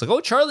no, and he's like, oh,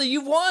 Charlie,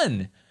 you've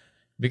won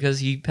because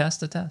he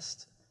passed the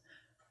test.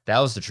 That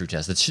was the true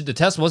test. The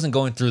test wasn't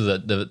going through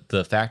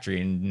the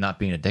factory and not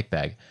being a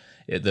dickbag.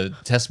 The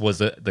test was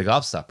the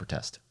gobstopper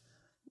test.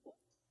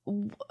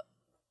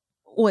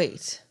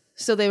 Wait,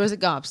 so there was a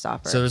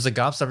gobstopper. So there's a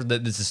gobstopper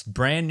that is this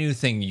brand new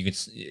thing.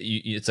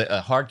 It's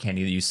a hard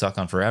candy that you suck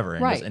on forever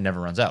and Right. it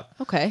never runs out.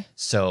 Okay.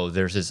 So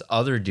there's this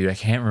other dude, I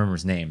can't remember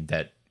his name,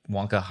 that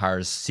Wonka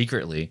hires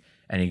secretly,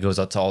 and he goes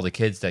out to all the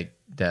kids that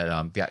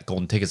got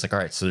golden tickets. Like, all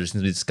right, so there's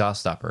gonna be this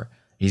gobstopper.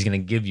 He's gonna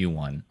give you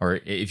one, or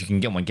if you can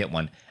get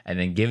one, and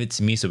then give it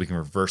to me so we can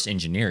reverse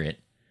engineer it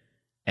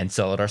and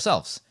sell it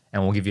ourselves,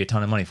 and we'll give you a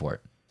ton of money for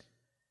it.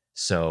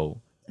 So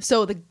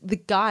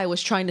the guy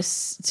was trying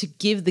to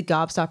give the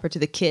gobstopper to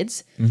the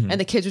kids, and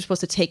the kids were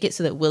supposed to take it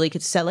so that Willy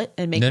could sell it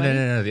and make money.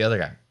 No, the other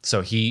guy.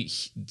 So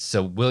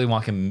so Willy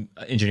Wonka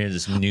engineered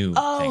this new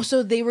thing.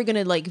 So they were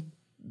gonna like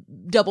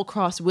double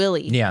cross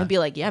Willy and be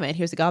like, yeah, man,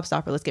 here's the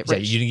gobstopper, let's get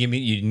rich. You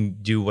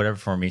didn't do whatever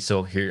for me,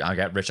 so here I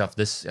got rich off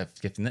this,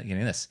 getting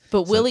this.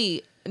 But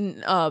Willy,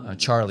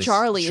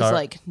 Charlie is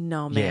like,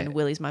 no, man,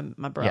 Willy's my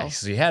bro. Yeah,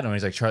 because he had him.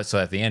 He's like, Charlie. So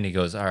at the end, he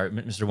goes, all right,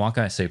 Mr.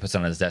 Wonka. So he puts it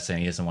on his desk, and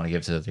he doesn't want to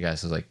give it to the guy.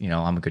 So he's like,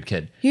 I'm a good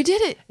kid. You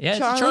did it. Yeah,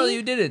 Charlie,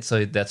 you did it.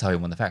 So that's how he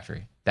won the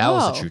factory. That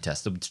was the true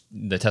test.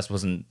 The test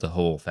wasn't the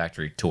whole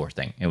factory tour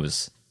thing. It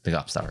was the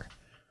gobstopper.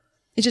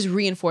 It just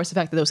reinforced the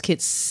fact that those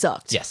kids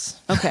sucked.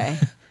 Yes. Okay.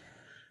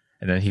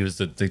 And then he was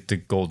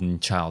the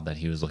golden child that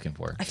he was looking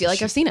for. I feel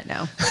like I've seen it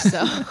now.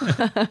 So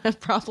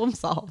problem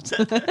solved.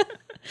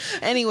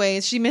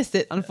 Anyways, she missed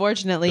it,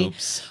 unfortunately.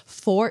 Oops.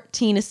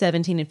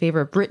 14-17 in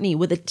favor of Brittany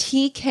with a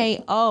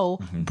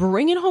TKO,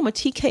 bringing home a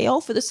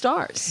TKO for the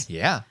Stars.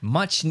 Yeah.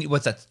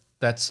 What's that?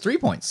 That's 3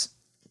 points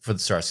for the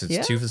Stars.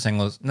 It's 2 for the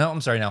Singles. No,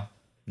 I'm sorry. No.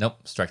 Nope.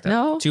 Strike that.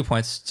 No. 2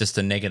 points. Just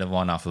a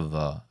 -1 off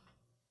of.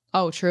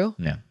 Oh, true?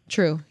 Yeah.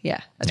 True. Yeah,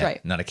 that's right.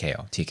 Not a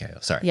KO.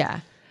 TKO. Sorry. Yeah.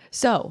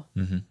 So,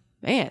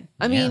 man,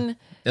 I mean,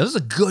 it was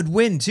a good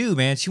win too,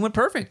 man. She went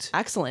perfect.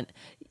 excellent.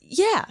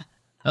 Yeah.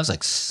 That was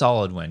like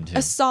solid win too.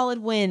 A solid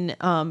win.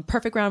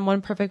 Perfect round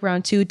 1, perfect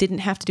round 2. Didn't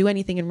have to do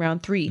anything in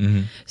round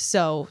 3.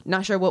 So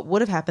not sure what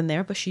would have happened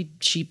there, but she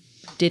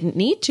didn't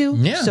need to.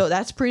 Yeah. So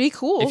that's pretty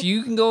cool. If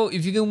you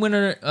can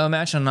win a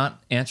match on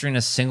not answering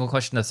a single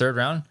question in the third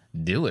round,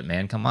 do it,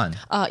 man. Come on.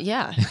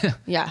 Yeah.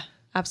 Yeah.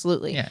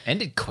 Absolutely. Yeah,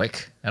 end it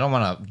quick. I don't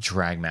want to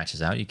drag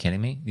matches out. Are you kidding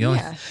me? The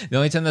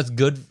only time that's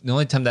good. The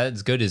only time that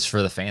is good is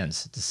for the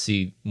fans to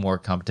see more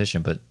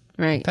competition. But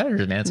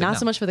competitors, man, it's not like,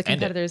 so much for the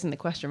competitors and the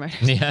question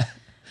writers. Yeah,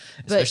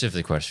 especially for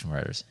the question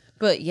writers.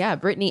 But yeah,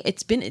 Brittany,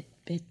 it's been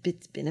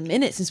a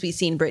minute since we've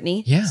seen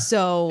Brittany. Yeah,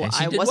 so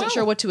I wasn't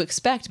sure what to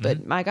expect.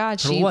 But my God,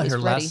 she was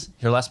ready.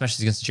 Her last match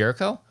is against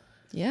Jericho.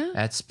 Yeah,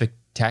 at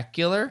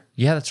Spectacular.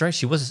 Yeah, that's right.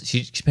 She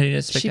competed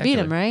at Spectacular. She beat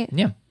him, right?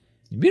 Yeah.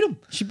 You beat him.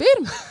 She beat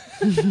him.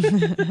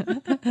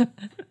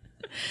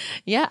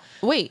 Yeah.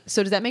 Wait,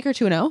 so does that make her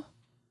 2-0?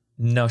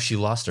 No, she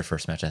lost her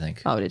first match, I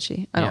think. Oh, did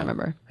she? I don't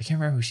remember. I can't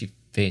remember who she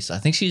faced. I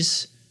think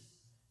she's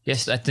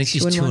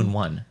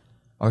 2-1.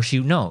 Or is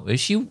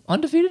she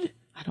undefeated?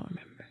 I don't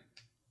remember.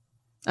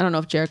 I don't know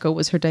if Jericho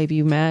was her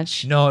debut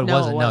match. No, it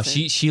wasn't. No,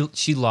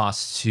 she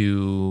lost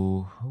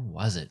to, who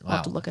was it? Wow. I'll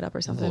have to look it up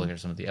or something.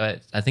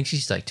 I think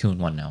she's like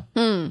 2-1 now.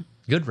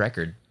 Good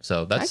record.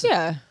 So that's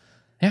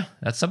Yeah,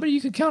 that's somebody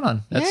you could count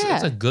on.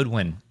 That's a good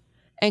win.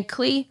 And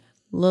Klee,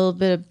 a little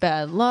bit of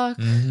bad luck.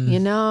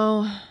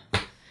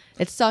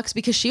 It sucks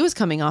because she was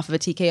coming off of a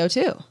TKO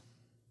too,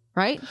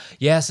 right?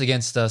 Yes,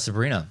 against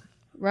Sabrina.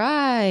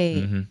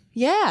 Right.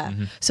 Yeah.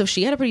 So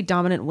she had a pretty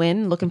dominant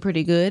win, looking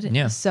pretty good.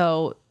 Yeah.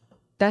 So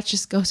that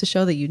just goes to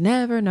show that you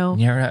never know.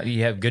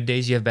 You have good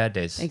days, you have bad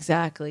days.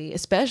 Exactly.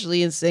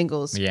 Especially in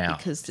singles. Yeah.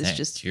 Because it's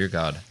just dear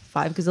God.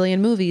 5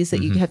 gazillion movies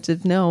that you have to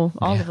know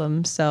all of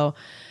them. So,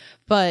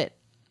 but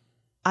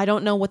I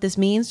don't know what this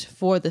means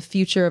for the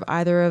future of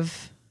either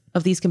of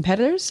these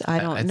competitors. I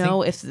don't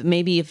know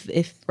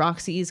if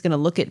Roxy is going to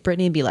look at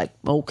Brittany and be like,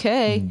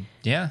 okay,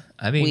 yeah,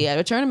 I mean, we had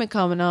a tournament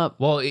coming up.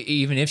 Well,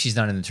 even if she's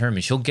not in the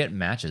tournament, she'll get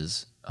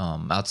matches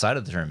outside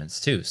of the tournaments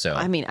too. So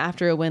I mean,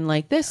 after a win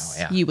like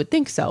this, you would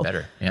think so.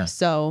 Better, yeah.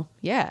 So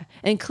yeah,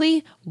 and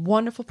Klee,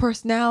 wonderful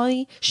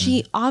personality.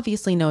 She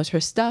obviously knows her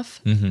stuff.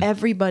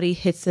 Everybody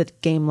hits a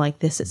game like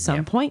this at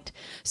some point,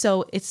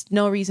 so it's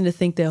no reason to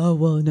think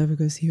that never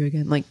go see her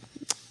again. Like,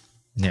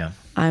 yeah,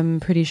 I'm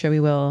pretty sure we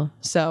will.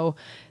 So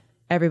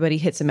everybody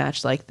hits a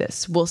match like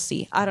this. We'll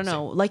see. I don't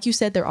know. Like you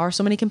said, there are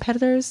so many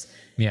competitors.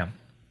 Yeah,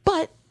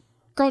 but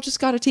girl just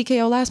got a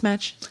TKO last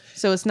match,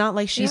 so it's not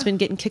like she's been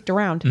getting kicked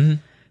around.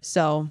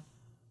 So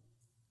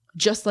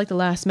Just like the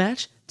last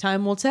match,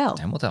 time will tell.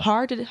 Time will tell.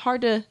 Hard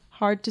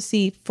to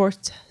see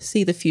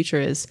the future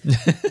is.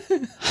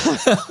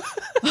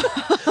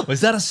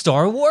 Was that a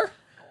Star War?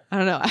 I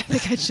don't know. I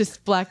think I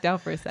just blacked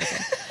out for a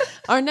second.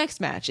 Our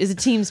next match is a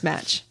teams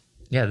match.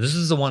 Yeah, this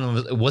is the one.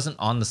 It wasn't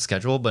on the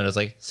schedule, but it was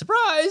like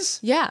surprise.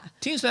 Yeah,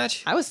 Teams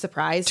match. I was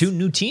surprised. 2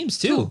 new teams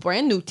too. 2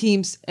 brand new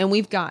teams, and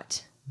we've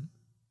got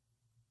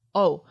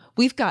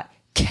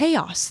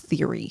Chaos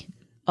Theory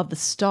of the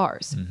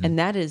Stars, and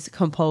that is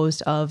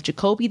composed of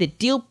Jacoby the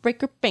Deal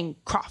Breaker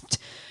Bancroft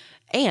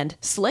and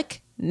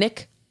Slick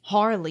Nick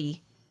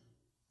Harley.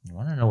 I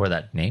want to know where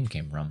that name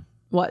came from.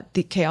 What,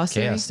 the Chaos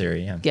Theory? Chaos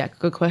Theory, yeah. Yeah,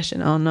 good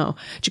question. I don't know.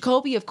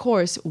 Jacoby, of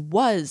course,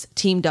 was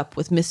teamed up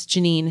with Miss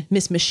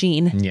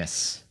Machine,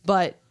 Yes.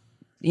 but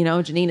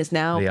Janine is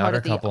now The part Otter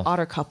of the Couple.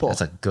 Otter Couple. That's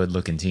a good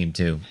looking team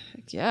too.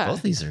 Yeah. Both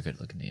of these are good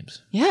looking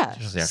teams. Yeah.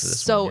 Especially after this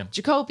so one, yeah.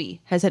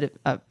 Jacoby has had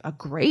a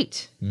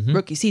great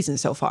rookie season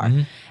so far.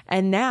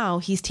 And now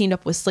he's teamed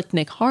up with Slick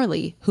Nick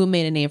Harley, who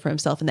made a name for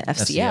himself in the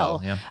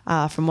FCL.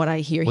 yeah. From what I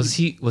hear, Was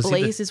he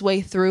blazed his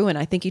way through, and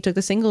I think he took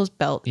the singles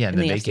belt. Yeah, and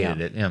in then the vacated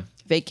FCL. it. Yeah.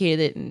 Vacated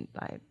it, and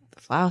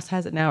Flouse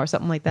has it now or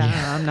something like that. I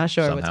don't know. I'm not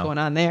sure what's Somehow. going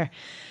on there.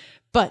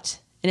 But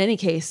in any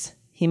case,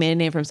 he made a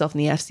name for himself in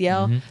the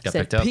FCL. Got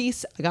Said, picked up.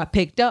 peace, I got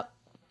picked up.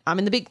 I'm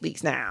in the big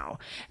leagues now.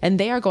 And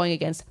they are going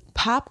against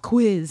Pop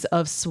Quiz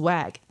of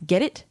Swag.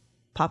 Get it?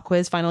 Pop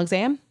Quiz Final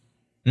Exam?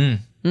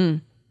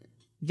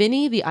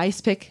 Vinny, the Ice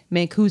Pick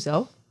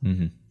Mancuso,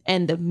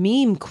 and the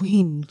Meme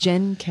Queen,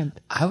 Jen Kemp.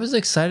 I was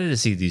excited to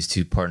see these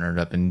two partnered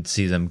up and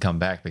see them come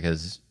back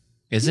because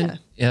her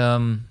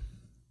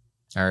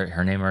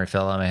name already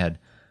fell out of my head.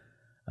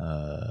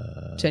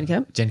 Jen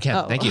Kemp? Jen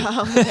Kemp, Oh. thank you.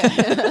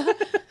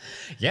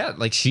 Yeah,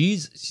 like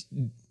she's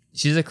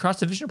a cross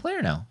division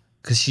player now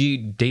because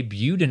she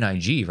debuted in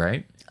IG,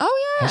 right?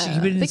 Oh, yeah. Has she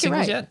competed in think you're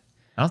singles right. yet?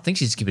 I don't think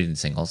she's competed in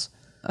singles.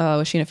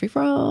 Was she in a free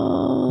for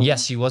all?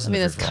 Yes, she was. I mean,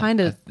 that's kind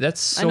of.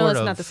 That's I sort know of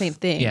it's not the same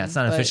thing. Yeah, it's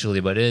not but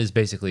officially, but it is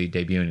basically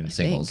debuting in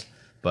singles.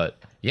 But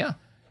yeah,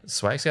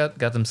 Swag's got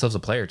themselves a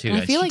player too. I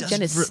and feel she like does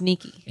Jen is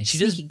sneaky. and she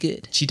sneaky does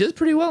good. She does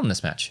pretty well in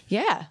this match.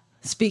 Yeah.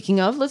 Speaking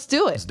of, let's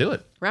do it. Let's do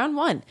it. Round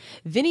 1.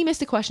 Vinny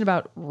missed a question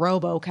about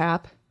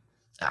RoboCop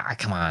Ah,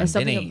 come on, and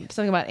Vinny.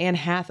 something about Anne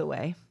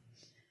Hathaway.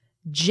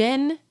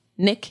 Jen,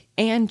 Nick,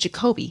 and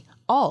Jacoby,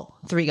 all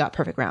 3 got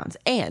perfect rounds,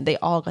 and they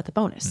all got the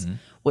bonus.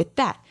 With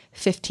that,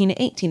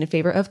 15-18 in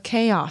favor of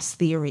Chaos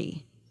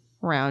Theory.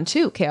 Round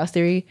 2, Chaos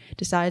Theory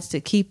decides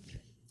to keep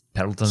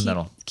Pedal to the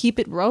metal.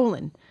 it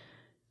rolling.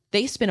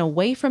 They spin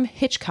away from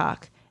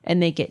Hitchcock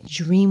and they get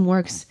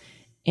DreamWorks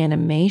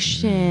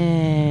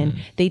Animation.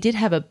 They did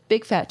have a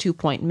big fat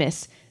 2-point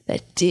miss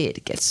that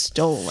did get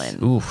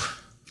stolen. Oof.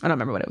 I don't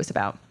remember what it was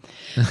about.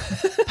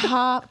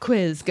 Pop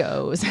Quiz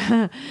goes.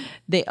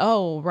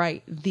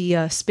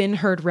 The spin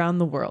heard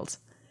round the world.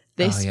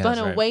 They spun that's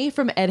right. away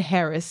from Ed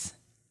Harris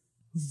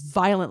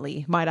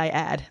violently, might I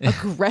add,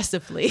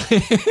 aggressively.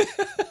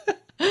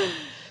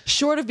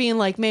 Short of being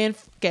like, man,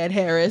 f- Ed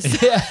Harris.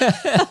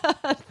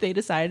 They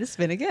decided to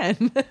spin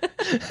again.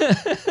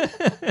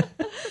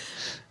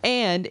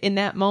 And in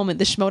that moment,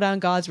 the Schmodown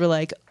gods were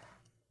like,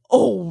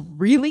 oh,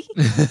 really?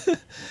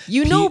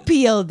 You know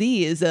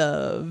PLD is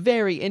a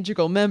very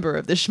integral member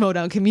of the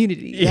Schmodown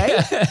community,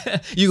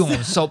 right? You gonna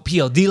insult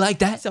PLD like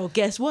that? So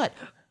guess what?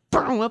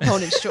 Boom,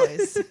 opponent's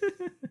choice.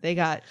 They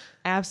got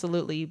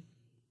absolutely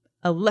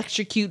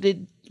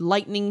electrocuted,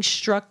 lightning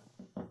struck,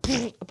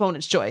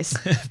 opponent's choice.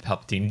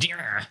 Palpatine.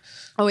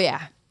 Oh,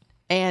 yeah.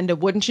 And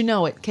wouldn't you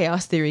know it,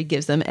 Chaos Theory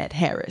gives them Ed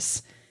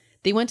Harris.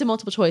 They went to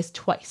multiple choice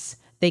twice.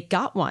 They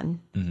got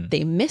one,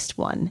 they missed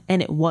one,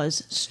 and it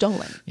was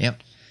stolen.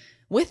 Yep.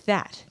 With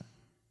that,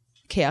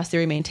 Chaos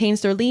Theory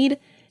maintains their lead.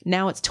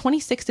 Now it's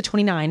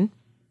 26-29 in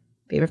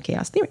favor of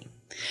Chaos Theory.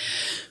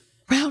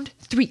 Round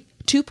 3,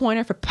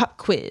 2-pointer for Pop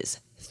Quiz.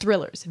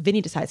 Thrillers. Vinny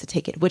decides to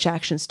take it. Which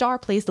action star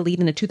plays the lead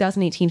in the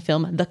 2018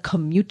 film The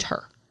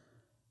Commuter?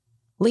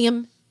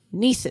 Liam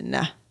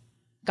Neeson.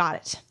 Got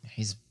it.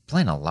 He's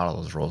playing a lot of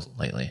those roles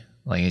lately.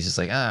 Like he's just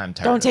like, I'm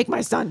tired. Don't take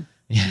my son.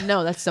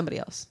 No, that's somebody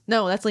else.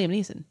 No, that's Liam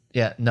Neeson.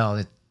 Yeah, no,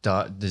 his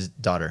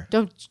daughter.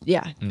 Don't you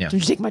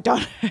take my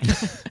daughter.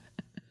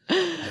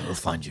 I will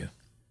find you.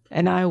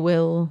 And I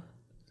will.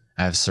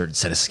 I have a certain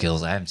set of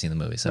skills. I haven't seen the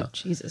movie, so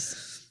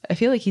Jesus. I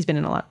feel like he's been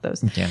in a lot of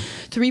those. yeah.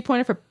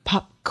 3-pointer for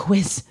Pop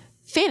Quiz.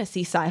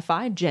 Fantasy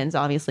sci-fi. Jen's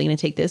obviously going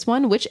to take this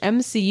one. Which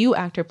MCU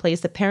actor plays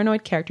the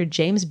paranoid character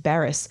James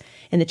Barris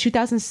in the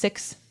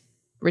 2006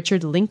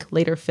 Richard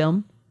Linklater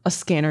film A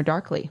Scanner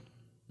Darkly?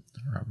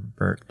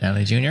 Robert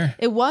Downey Jr.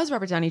 It was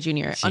Robert Downey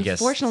Jr. She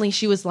guessed. Unfortunately,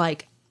 she was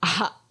like,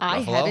 I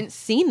Ruffalo? haven't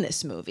seen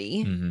this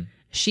movie.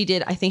 She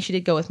did. I think she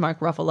did go with Mark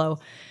Ruffalo.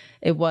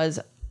 It was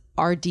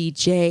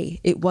RDJ.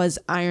 It was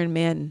Iron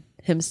Man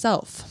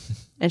himself.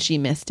 And she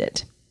missed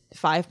it.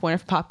 5-pointer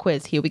for Pop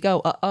Quiz. Here we go.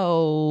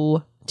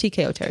 Uh-oh.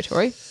 TKO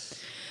territory.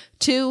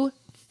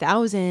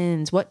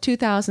 2000s. What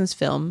 2000s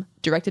film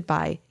directed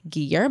by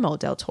Guillermo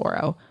del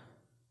Toro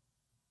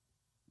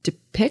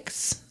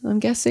depicts, I'm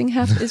guessing,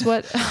 is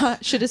what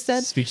should have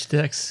said. Speech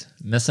to text.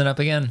 Messing up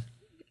again.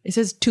 It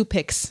says 2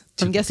 picks.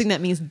 I'm guessing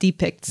that means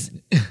depicts.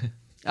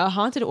 A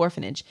haunted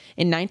orphanage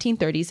in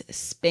 1930s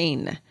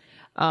Spain.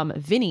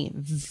 Vinny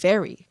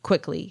very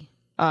quickly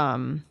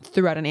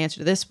threw out an answer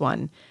to this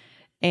one.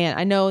 And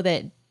I know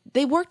that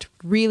they worked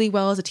really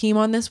well as a team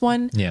on this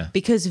one. Yeah.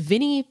 Because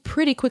Vinny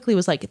pretty quickly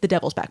was like the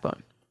devil's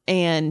backbone.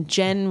 And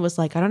Jen was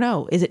like, I don't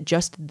know, is it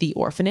just the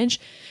orphanage?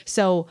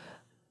 So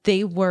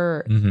they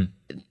were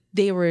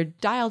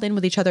dialed in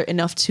with each other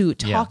enough to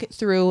talk it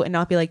through and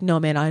not be like, no,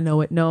 man, I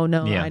know it. No,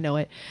 I know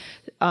it.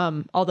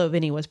 Although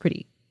Vinny was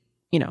pretty,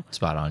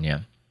 spot on.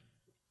 Yeah.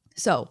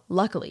 So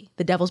luckily,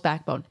 the devil's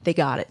backbone, they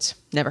got it.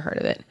 Never heard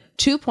of it.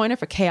 2-pointer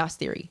for Chaos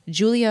Theory.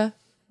 Julia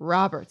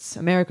Roberts,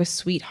 America's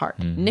sweetheart.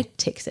 Nick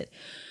takes it.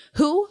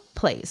 Who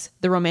plays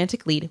the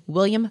romantic lead,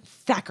 William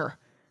Thacker,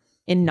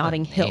 in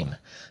Notting Hill?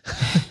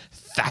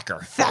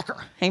 Thacker.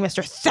 Hey,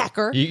 Mr.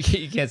 Thacker.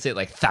 You can't say it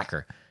like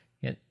Thacker.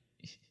 Yeah.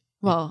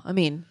 Well, I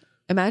mean,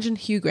 imagine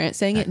Hugh Grant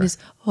saying it and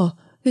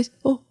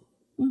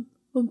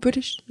I'm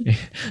British. I mean,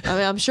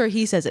 I'm sure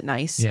he says it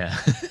nice. Yeah.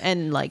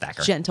 And like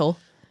Thacker. gentle,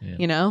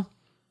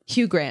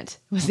 Hugh Grant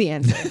was the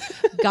answer.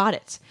 Got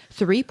it.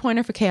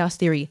 3-pointer for Chaos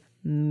Theory.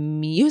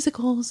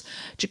 Musicals.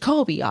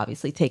 Jacoby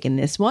obviously taking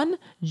this one.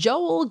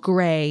 Joel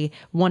Grey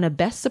won a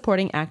Best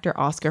Supporting Actor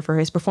Oscar for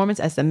his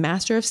performance as the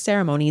Master of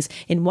Ceremonies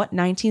in what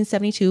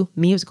 1972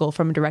 musical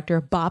from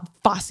director Bob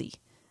Fosse?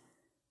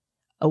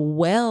 A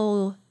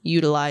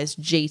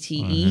well-utilized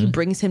JTE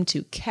brings him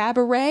to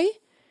Cabaret.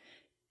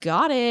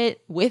 Got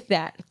it with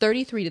that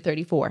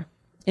 33-34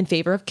 in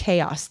favor of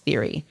Chaos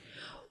Theory.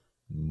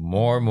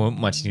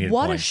 Much needed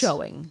What points. a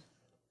showing.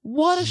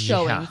 What a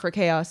showing for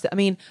Chaos. I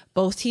mean,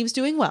 both teams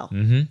doing well,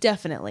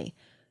 definitely.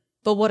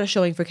 But what a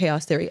showing for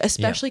Chaos Theory,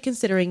 especially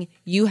considering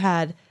you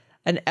had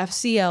an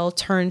FCL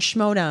turned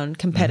Schmodown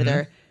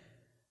competitor.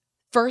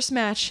 First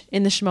match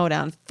in the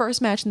Schmodown,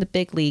 first match in the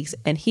big leagues,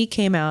 and he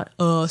came out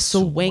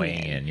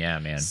swinging. Yeah,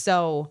 man.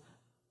 So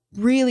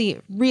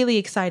really, really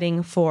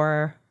exciting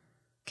for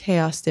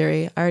Chaos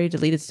Theory. I already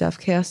deleted stuff.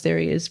 Chaos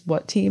Theory is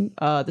what team?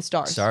 The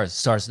Stars.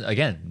 Stars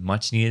again,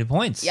 much needed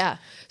points. Yeah.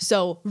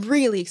 So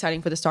really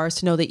exciting for the Stars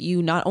to know that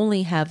you not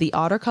only have the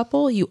Otter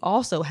couple, you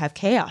also have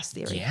Chaos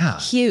Theory. Yeah.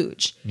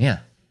 Huge. Yeah.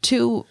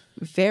 Two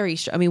very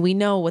I mean, we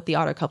know what the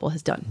Otter couple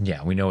has done.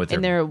 Yeah, we know what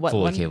And they're they're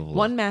fully capable of.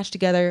 one match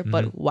together,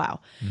 but wow.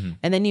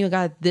 And then you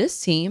got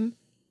this team.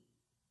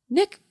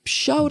 Nick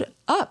showed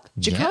up.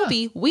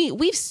 Jacoby,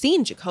 we've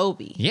seen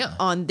Jacoby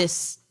on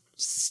this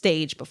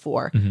stage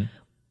before.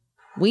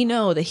 We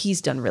know that he's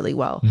done really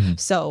well.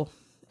 So,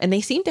 and they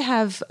seem to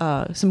have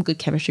some good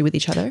chemistry with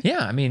each other.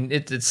 Yeah, I mean,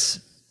 it's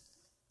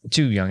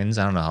two youngins.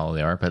 I don't know how old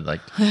they are, but like,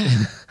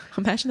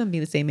 Imagine them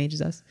being the same age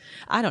as us.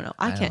 I don't know.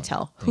 I can't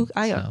tell.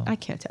 I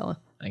can't tell.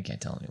 I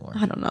can't tell anymore.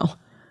 I don't know.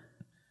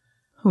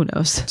 Who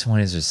knows?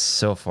 20s are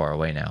so far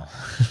away now.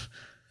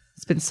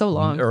 It's been so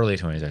long. Early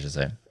 20s, I should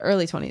say.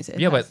 Early 20s.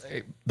 Yeah, but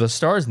the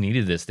Stars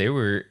needed this. They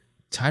were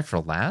tied for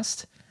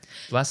last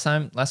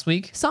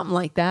week. Something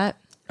like that.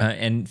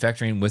 And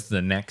factoring with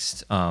the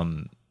next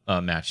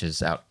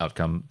matches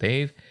outcome,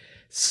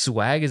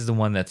 Swag is the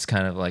one that's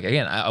kind of like,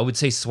 again, I would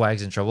say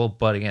Swag's in trouble,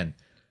 but again,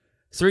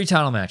 3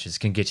 title matches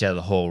can get you out of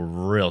the hole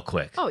real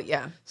quick. Oh,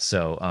 yeah.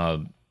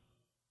 So,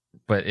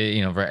 but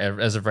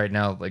as of right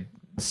now, like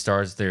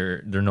Stars,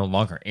 they're no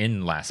longer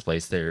in last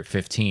place. They're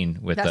 15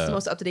 with That's the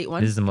most up to date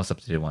one. This is the most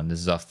up to date one. This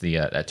is off the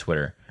at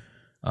Twitter.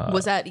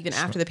 Was that even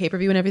after the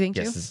pay-per-view and everything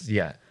too? Yes.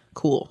 Yeah.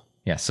 Cool.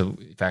 Yeah. So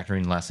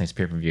factoring last night's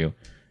pay-per-view,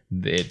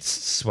 it's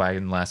Swag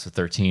in last with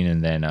 13,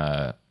 and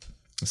then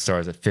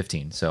Stars at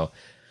 15. So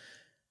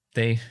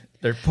they're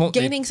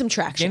Gaining some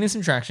traction. Gaining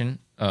some traction.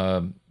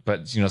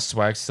 But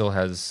Swag still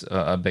has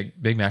a big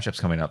matchups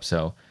coming up.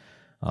 So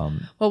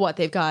Well, what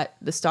they've got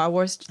the Star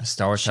Wars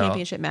title.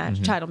 championship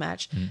match, title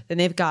match. Then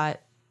they've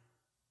got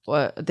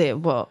what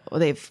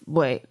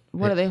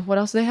what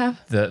else do they have?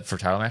 For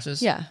title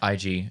matches. Yeah.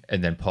 IG,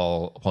 and then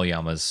Paul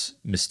Yama's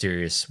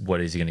mysterious.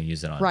 What is he going to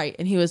use it on? Right,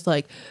 and he was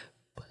like,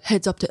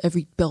 heads up to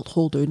every belt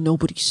holder,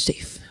 nobody's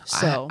safe.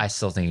 So I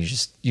still think you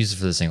just use it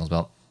for the singles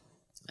belt.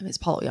 I mean, it's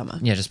Paul Yama.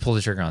 Yeah, just pull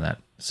the trigger on that.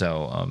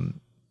 So,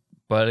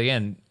 but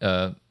again,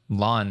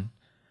 Lon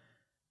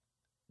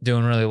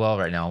doing really well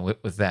right now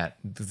with that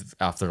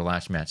after the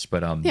last match.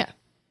 But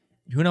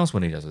who knows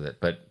what he does with it?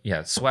 But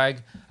yeah,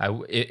 Swag.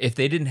 If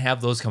they didn't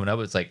have those coming up,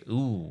 it's like,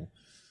 ooh,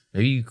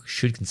 maybe you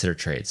should consider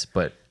trades.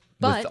 But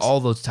with all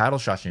those title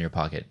shots in your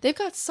pocket, they've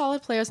got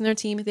solid players in their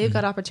team. They've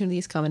got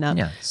opportunities coming up.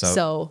 Yeah.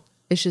 So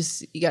it's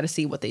just you got to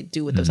see what they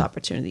do with those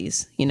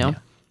opportunities. Yeah.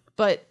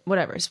 But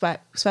whatever.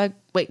 Swag.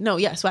 Wait, no,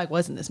 yeah, Swag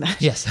was in this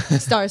match.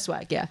 Yes. Star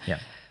Swag. Yeah. Yeah.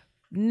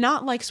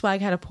 Not like Swag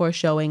had a poor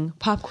showing.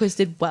 Pop Quiz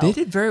did well. They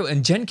did very well,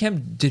 and Jen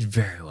Kim did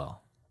very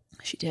well.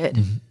 She did.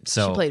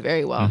 So she played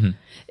very well.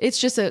 It's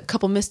just a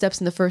couple missteps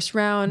in the first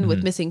round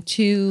with missing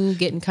 2,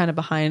 getting kind of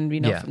behind,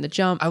 from the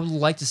jump. I would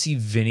like to see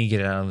Vinny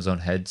get out of his own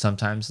head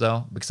sometimes,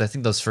 though, because I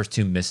think those first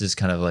 2 misses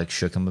kind of like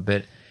shook him a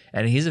bit.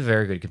 And he's a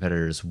very good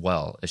competitor as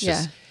well. It's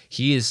just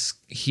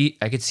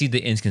I could see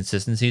the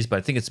inconsistencies, but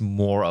I think it's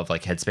more of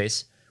like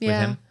headspace with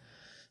him.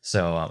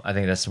 So I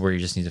think that's where you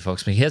just need to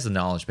focus. But he has a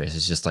knowledge base.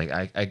 It's just like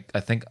I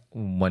think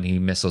when he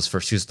missed those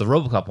first two, the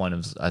RoboCop one,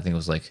 I think it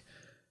was like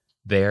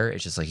there.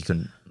 It's just like he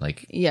couldn't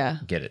like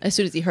get it. As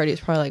soon as he heard it, he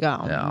was probably like,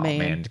 oh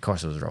man. Of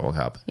course it was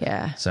RoboCop.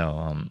 Yeah.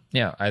 So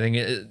I think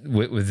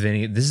with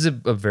Vinny, this is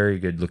a very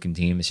good looking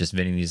team. It's just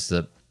Vinny needs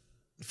to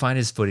find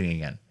his footing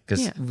again.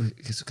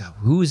 Because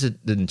who was it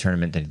in the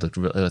tournament that he looked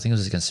really? I think it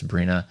was against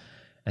Sabrina,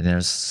 and there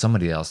was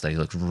somebody else that he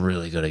looked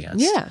really good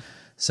against. Yeah.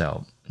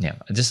 So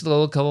just a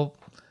little couple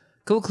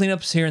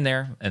cleanups here and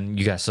there, and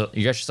you got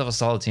yourself a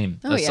solid team.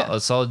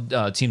 A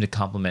solid team to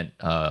complement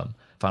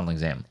Final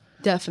Exam.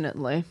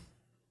 Definitely.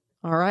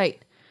 All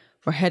right.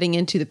 We're heading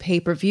into the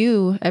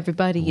pay-per-view,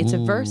 everybody. It's a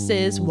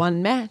versus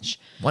one match.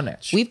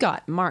 We've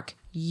got Mark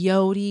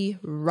Yodi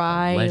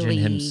Riley. Legend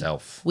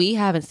himself. We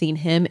haven't seen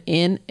him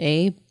in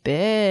a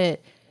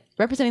bit.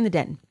 Representing the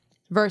Den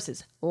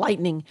versus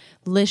Lightning,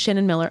 Liz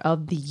Shannon Miller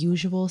of The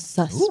Usual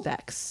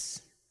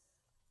Suspects.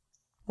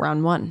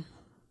 Round one.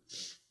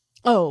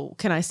 Oh,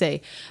 can I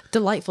say,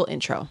 delightful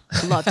intro.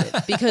 Loved it.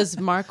 Because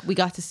Mark, we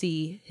got to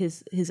see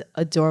his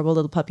adorable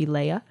little puppy,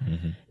 Leia.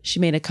 Mm-hmm. She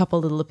made a couple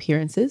little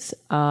appearances.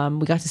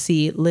 We got to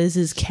see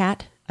Liz's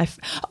cat.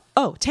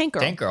 Tank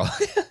Girl. Tank Girl.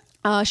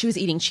 She was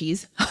eating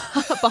cheese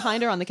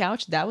behind her on the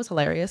couch. That was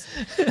hilarious.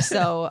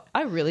 So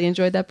I really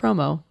enjoyed that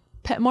promo.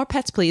 More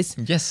pets, please.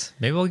 Yes.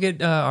 Maybe we'll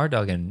get our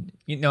dog in.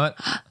 You know what?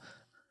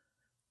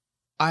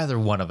 Either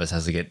one of us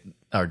has to get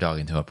our dog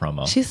into a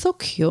promo. She's so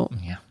cute.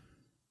 Yeah.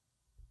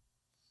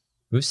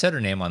 We've said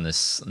her name on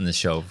this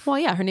show. Well,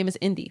 yeah, her name is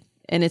Indy.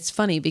 And it's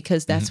funny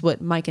because that's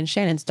what Mike and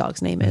Shannon's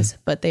dog's name is,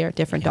 but they are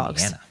different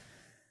dogs.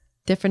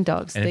 Different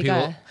dogs. And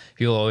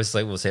people always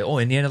will say, oh,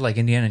 Indiana, like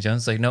Indiana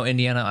Jones. Like, no,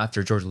 Indiana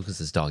after George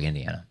Lucas's dog,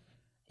 Indiana.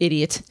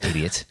 Idiot.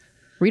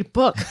 Read a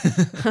book.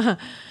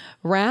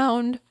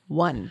 Round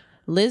one.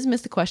 Liz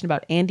missed the question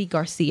about Andy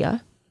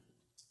Garcia.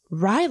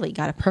 Riley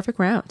got a perfect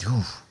round.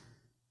 Oof.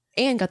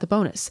 And got the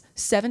bonus,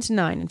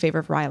 7-9 in favor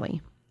of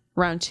Riley.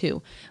 Round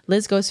two.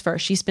 Liz goes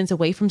first. She spins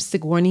away from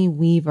Sigourney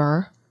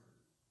Weaver.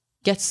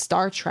 Gets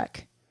Star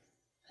Trek.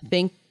 I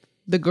think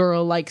the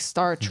girl likes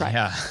Star Trek.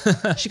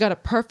 Yeah. She got a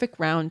perfect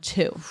round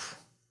two.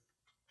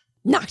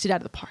 Knocked it out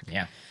of the park.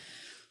 Yeah.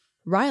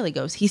 Riley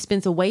goes. He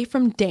spins away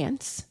from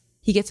dance.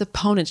 He gets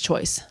opponent's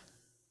choice.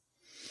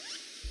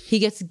 He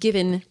gets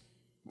given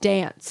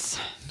dance.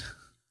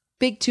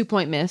 Big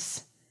 2-point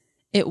miss.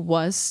 It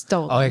was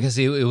stolen. Oh, I guess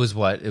it was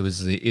what? It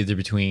was either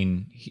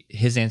between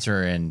his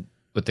answer and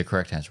what the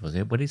correct answer was.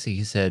 What did he say?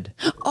 He said...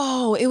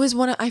 Oh, it was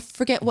I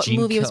forget what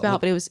movie it was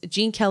about, but it was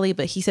Gene Kelly,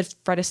 but he said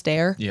Fred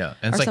Astaire. Yeah.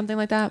 Or something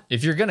like that.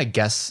 If you're going to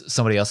guess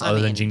somebody else other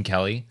than Gene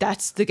Kelly...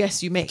 That's the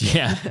guess you make.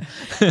 Yeah.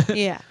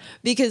 Yeah.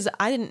 Because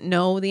I didn't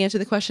know the answer to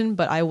the question,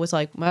 but I was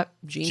like, what?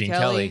 Gene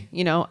Kelly.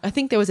 You know, I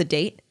think there was a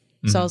date.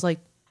 So I was like,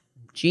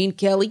 Gene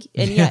Kelly.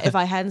 And yeah, if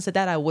I hadn't said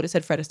that, I would have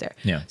said Fred Astaire.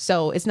 Yeah.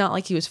 So it's not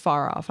like he was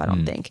far off, I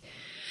don't think.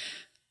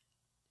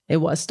 It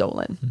was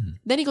stolen.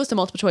 Then he goes to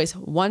multiple choice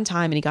one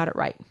time and he got it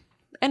right.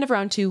 End of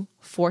round two,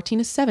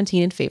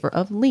 14-17 in favor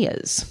of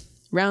Liz.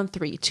 Round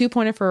three,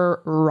 2-pointer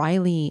for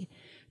Riley.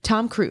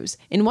 Tom Cruise.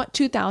 In what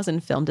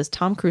 2000 film does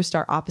Tom Cruise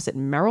star opposite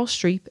Meryl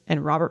Streep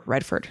and Robert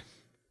Redford?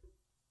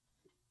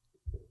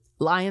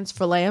 Lions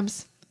for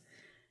Lambs.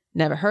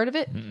 Never heard of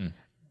it? Mm-mm.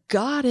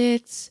 Got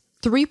it.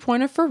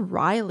 3-pointer for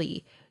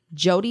Riley.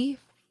 Jodie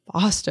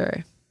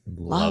Foster.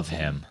 Love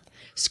him.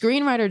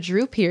 Screenwriter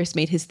Drew Pearce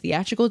made his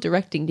theatrical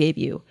directing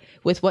debut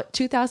with what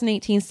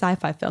 2018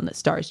 sci-fi film that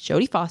stars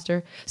Jodie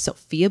Foster,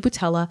 Sophia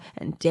Boutella,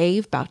 and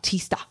Dave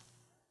Bautista?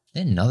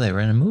 Didn't know they were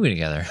in a movie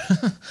together.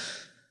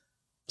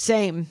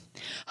 Same.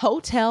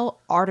 Hotel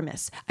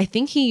Artemis. I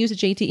think he used a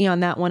JTE on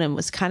that one and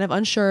was kind of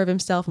unsure of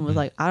himself and was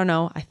like, I don't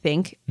know, I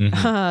think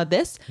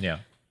this. Yeah.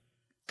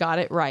 Got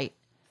it right.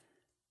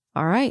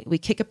 All right, we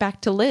kick it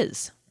back to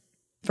Liz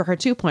for her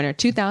 2-pointer,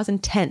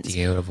 2010s.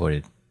 DK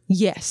avoided.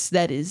 Yes,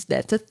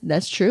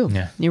 that's true.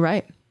 Yeah. You're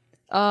right.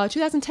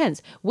 2010s.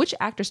 Which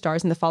actor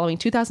stars in the following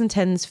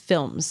 2010s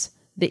films?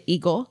 The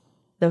Eagle,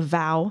 The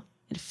Vow,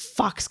 and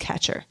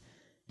Foxcatcher.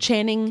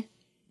 Channing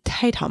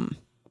Tatum.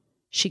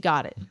 She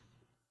got it.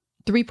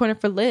 3-pointer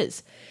for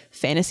Liz.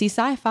 Fantasy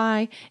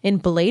sci-fi in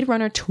Blade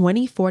Runner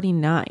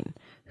 2049.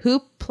 Who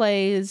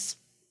plays...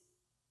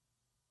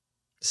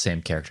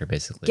 Same character,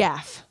 basically.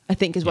 Gaff, I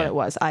think is what it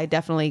was. I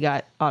definitely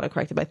got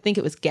autocorrected, but I think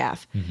it was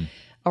Gaff. Mm-hmm.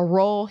 A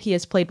role he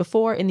has played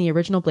before in the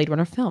original Blade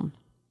Runner film.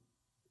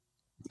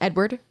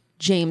 Edward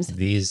James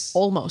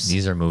Olmos.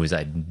 These are movies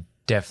I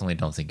definitely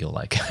don't think you'll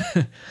like.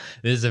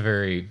 This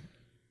is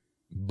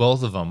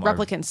both of them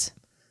Replicants.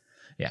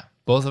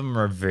 Both of them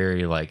are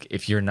very like,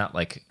 if you're not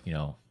like,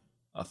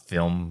 a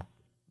film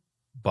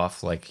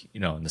buff, like,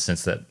 in the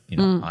sense that,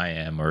 I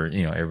am, or,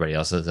 everybody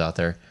else is out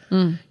there,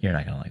 you're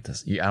not going to like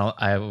this.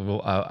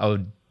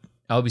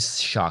 I would be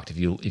shocked if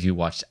you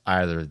watched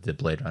either of the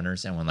Blade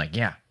Runners and went like,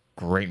 yeah,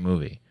 great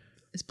movie.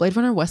 Is Blade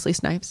Runner Wesley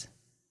Snipes?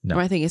 No. Or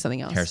am I thinking of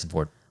something else? Harrison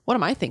Ford. What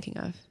am I thinking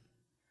of?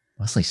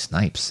 Wesley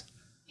Snipes.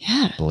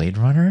 Yeah. Blade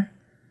Runner?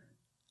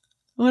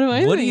 What am I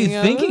thinking of? What are you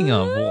thinking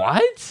of?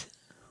 What?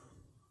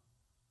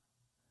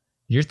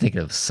 You're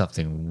thinking of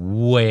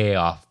something way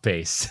off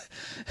base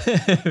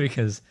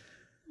because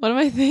What am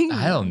I thinking?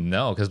 I don't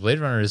know because Blade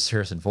Runner is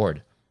Harrison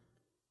Ford.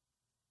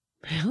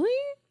 Really?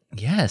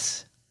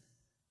 Yes,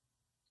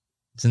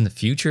 it's in the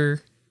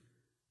future.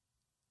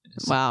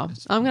 Wow.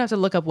 I'm going to have to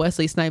look up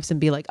Wesley Snipes and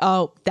be like,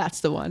 oh,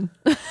 that's the one.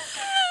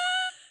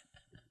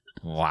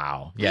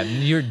 Wow. Yeah,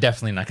 you're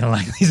definitely not gonna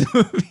like these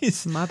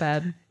movies. My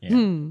bad.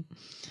 Yeah.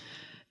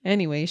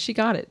 Anyway, she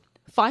got it.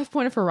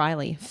 5-pointer for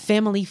Riley.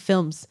 Family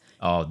Films.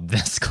 Oh,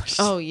 that's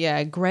question. Oh,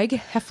 yeah. Greg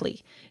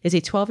Heffley is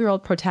a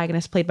 12-year-old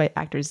protagonist played by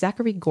actor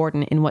Zachary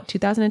Gordon in what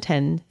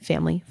 2010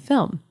 family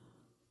film?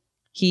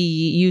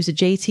 He used a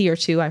JT or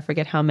two. I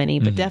forget how many,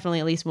 but definitely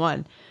at least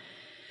one.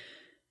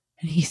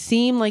 And he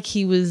seemed like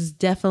he was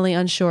definitely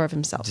unsure of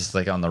himself. Just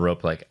like on the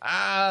rope, like,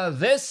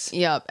 this.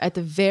 Yep. At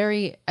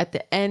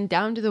the end,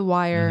 down to the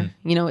wire,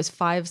 his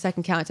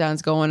 5-second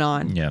countdown's going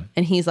on. Yeah.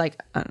 And he's like,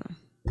 I don't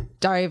know,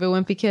 Diary of a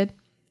Wimpy Kid.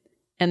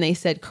 And they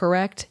said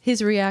correct.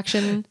 His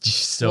reaction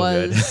So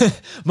was good.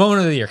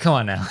 Moment of the year. Come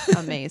on now.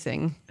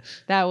 amazing.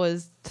 That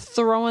was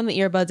throwing the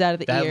earbuds out of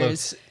the That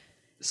ears. looks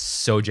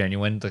so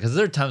genuine because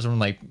there are times when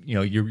like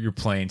you're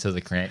playing to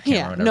the camera.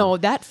 Yeah, or whatever. no,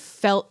 that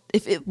felt,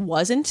 if it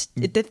wasn't,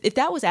 if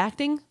that was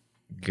acting,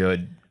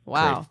 Good.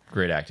 Wow.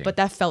 Great acting. but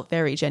that felt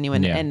very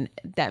genuine Yeah. and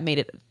that made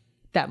it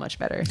that much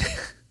better.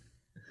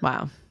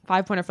 Wow.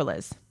 5-pointer for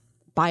Liz.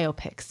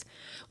 Biopics.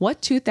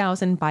 What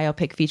 2000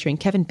 biopic featuring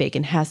Kevin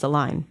Bacon has the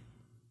line,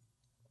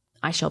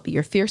 I shall be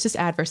your fiercest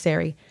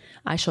adversary.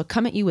 I shall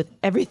come at you with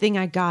everything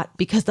I got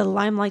because the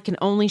limelight can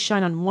only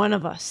shine on one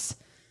of us.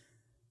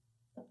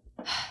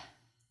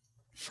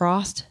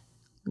 Frost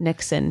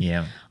Nixon.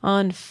 yeah.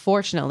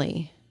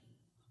 Unfortunately,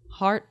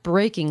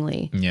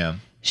 heartbreakingly, Yeah.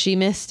 she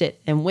missed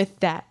it. And with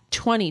that,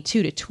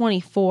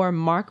 22-24,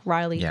 Mark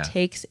Riley Yeah.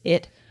 takes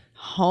it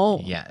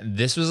home. Yeah.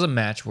 This was a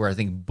match where I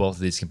think both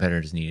of these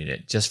competitors needed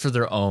it just for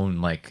their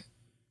own like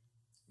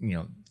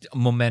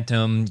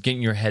momentum,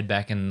 getting your head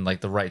back in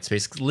like the right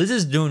space. Liz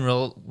is doing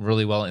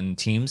really well in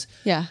teams.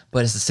 Yeah.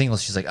 But as a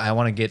singles, she's like, I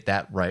want to get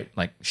that right,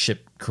 like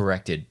ship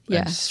corrected. Yeah.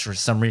 And just for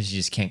some reason, she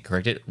just can't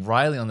correct it.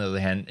 Riley, on the other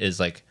hand, is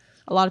like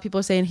A lot of people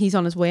are saying he's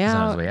on his way he's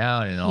out. on his way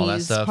out and all that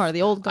He's stuff. part of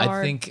the old I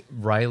guard. think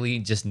Riley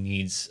just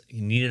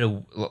needed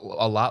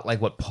a lot like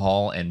what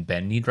Paul and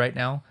Ben need right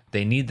now.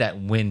 They need that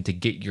win to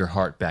get your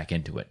heart back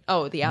into it.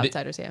 Oh, the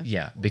outsiders, yeah.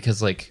 Yeah,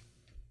 because like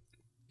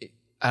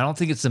I don't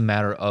think it's a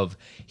matter of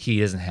he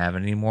doesn't have it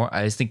anymore.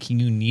 I just think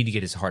you need to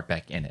get his heart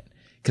back in it.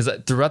 Because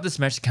throughout this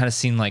match, it kind of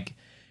seemed like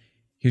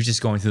he was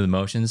just going through the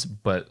motions.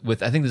 But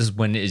I think this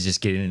win is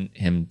just getting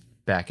him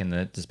back in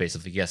the space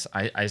of yes,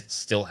 I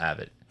still have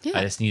it. Yeah.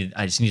 I just need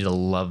to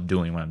love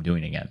doing what I'm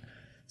doing again.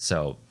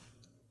 So,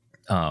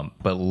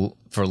 but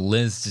for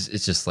Liz,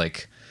 it's just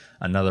like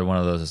another one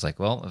of those. It's like,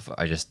 well, if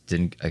I just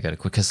didn't, I got to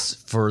quit.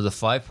 Because for the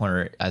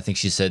 5-pointer, I think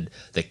she said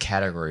the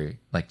category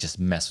like just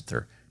messed with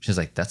her. She's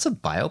like, that's a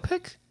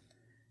biopic?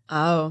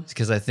 Oh.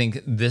 Because I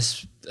think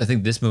this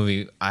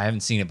movie, I haven't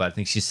seen it, but I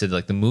think she said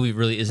like the movie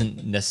really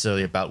isn't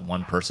necessarily about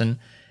one person.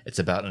 It's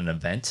about an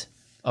event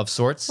of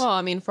sorts. Well,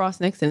 I mean, Frost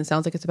Nixon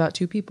sounds like it's about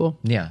two people.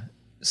 Yeah.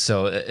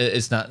 So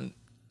it's not.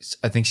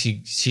 I think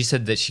she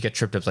said that she got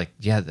tripped up. Like,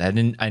 yeah,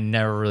 I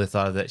never really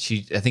thought of that.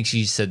 I think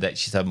she said that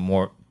she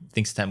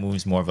thinks that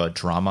movie's more of a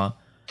drama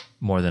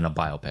more than a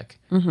biopic,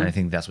 and I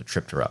think that's what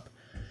tripped her up.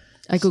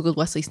 I Googled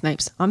Wesley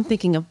Snipes. I'm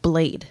thinking of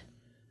Blade.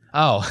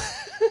 Oh.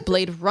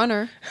 Blade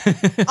Runner.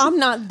 I'm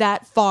not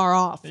that far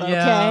off, okay?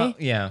 Yeah.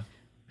 Yeah.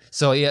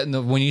 So yeah,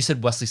 no, when you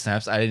said Wesley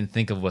Snipes, I didn't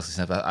think of Wesley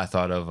Snipes. I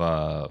thought of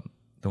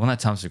the one that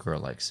Tom Segura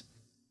likes.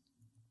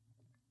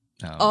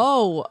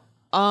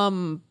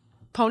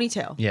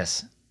 Ponytail.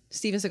 Yes.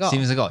 Steven Seagal.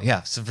 Steven Seagal.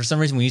 Yeah. So for some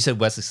reason, when you said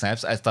Wesley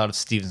Snipes, I thought of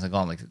Steven Seagal.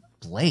 I'm like,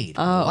 Blade.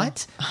 Oh.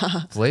 What?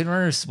 Blade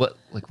Runner's what?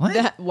 Like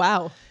what?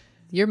 Wow.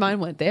 Your mind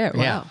went there.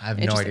 Wow. Yeah. I have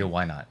no Interesting. idea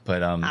why not.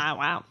 But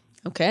Wow.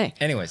 Okay.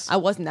 anyways. I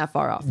wasn't that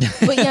far off.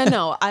 But yeah,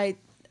 no, I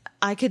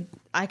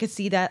could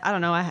see that. I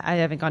don't know. I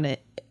haven't gone to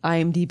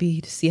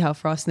IMDb to see how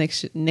Frost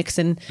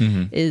Nixon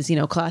is,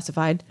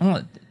 classified.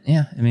 Oh,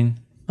 yeah. I mean,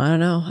 I don't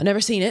know. I've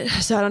never seen it,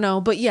 so I don't know.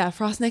 But yeah,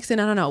 Frost Nixon,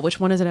 I don't know. Which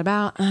one is it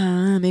about?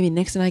 Maybe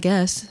Nixon, I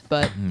guess.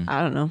 But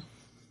I don't know.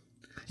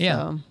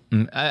 yeah.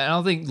 So, I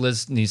don't think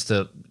Liz needs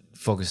to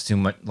focus too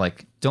much.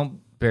 Like, don't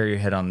bury your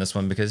head on this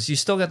one because you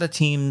still got the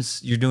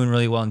teams. You're doing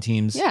really well in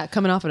teams. yeah,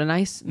 coming off of a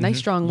nice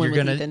strong win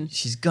with Ethan.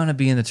 She's gonna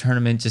be in the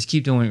tournament. Just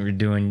keep doing what you're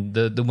doing.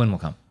 The win will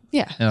come.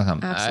 Yeah, It'll come.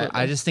 absolutely.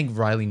 I just think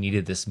Riley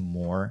needed this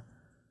more,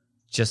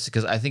 just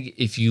because I think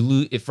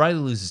if Riley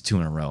loses 2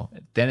 in a row,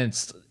 then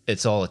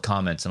it's all the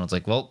comments and it's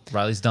like, well,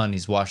 Riley's done.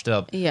 He's washed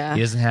up. Yeah.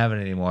 he doesn't have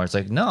it anymore. It's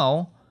like,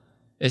 no,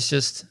 it's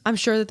just I'm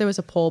sure that there was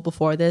a poll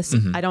before this.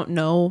 I don't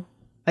know.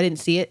 I didn't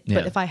see it. Yeah.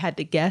 But if I had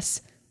to guess,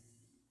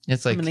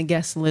 it's like I'm going to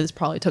guess Liz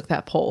probably took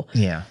that poll.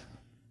 yeah.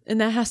 And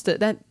that has to,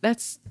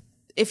 that's,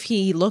 if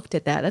he looked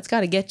at that, that's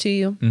got to get to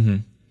you. Mm-hmm.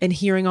 And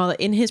hearing all that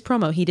in his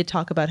promo, he did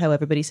talk about how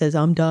everybody says,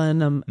 I'm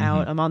done, I'm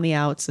out, I'm on the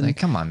outs. And Like,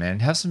 come on, man,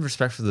 have some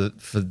respect for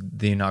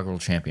the inaugural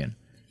champion.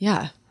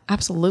 yeah,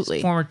 absolutely.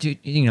 He's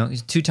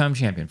a 2-time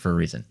champion for a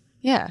reason.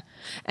 Yeah.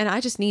 And I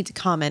just need to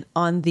comment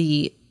on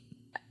the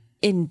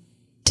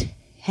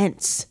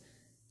intense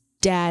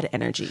dad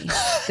energy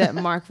that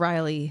Mark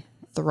Riley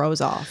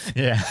throws off.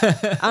 Yeah.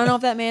 I don't know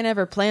if that man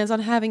ever plans on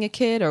having a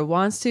kid or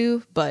wants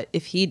to, but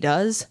if he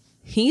does,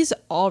 he's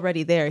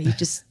already there. He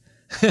just,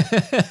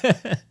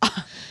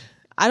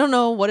 I don't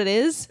know what it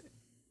is,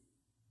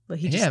 but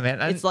he just, man,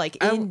 it's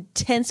like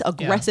intense,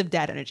 aggressive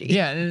dad energy.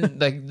 Yeah,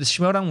 and like the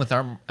Schmodown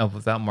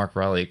without Mark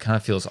Riley, it kind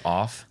of feels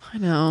off. I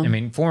know. I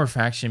mean, we're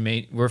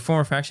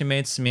former faction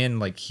mates, man.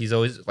 Like he's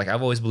always like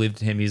I've always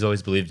believed in him. He's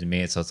always believed in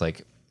me. So it's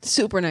like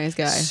Super nice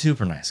guy.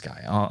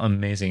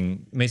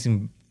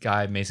 Amazing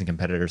guy, amazing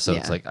competitor. So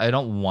it's like I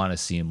don't want to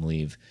see him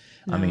leave.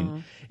 No. I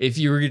mean, if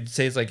you were to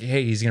say it's like,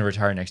 hey, he's gonna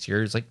retire next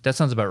year, it's like that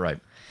sounds about right.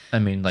 I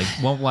mean, like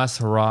one last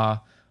hurrah.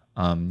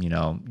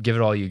 Give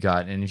it all you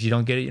got, and if you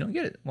don't get it, you don't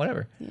get it.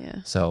 Whatever.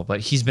 Yeah. So, but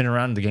he's been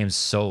around the game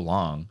so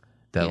long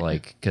that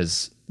like,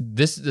 because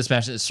this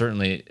match is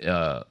certainly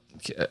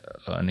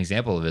an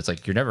example of it. It's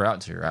like you're never out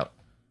until you're out.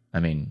 I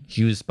mean,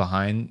 he was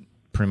behind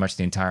pretty much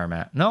the entire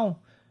match. No,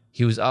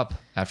 he was up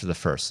after the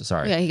first.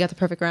 Sorry. Yeah, he got the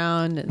perfect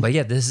round. But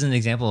yeah, this is an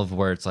example of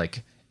where it's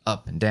like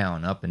up and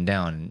down.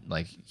 And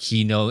like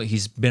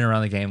he's been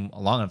around the game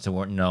long enough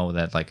to know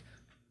that like,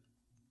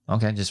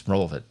 okay, just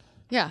roll with it.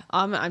 Yeah,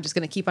 I'm just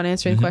going to keep on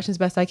answering questions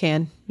best I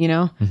can,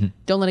 Don't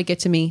let it get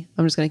to me.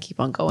 I'm just going to keep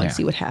on going,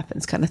 see what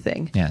happens kind of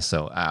thing. Yeah,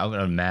 so I would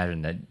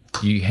imagine that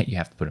you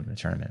have to put him in a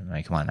tournament. I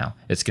mean, come on now.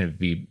 It's going to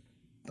be...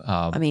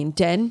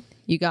 Den,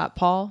 you got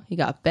Paul, you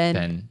got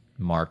Ben,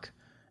 Mark,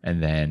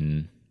 and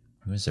then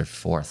who is their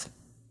fourth?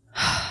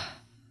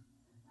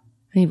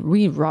 we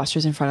need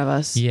rosters in front of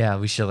us. Yeah,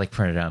 we should like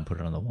print it out and put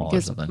it on the wall or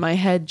something. My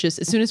head just...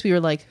 As soon as we were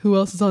like, who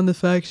else is on the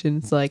faction?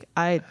 It's like,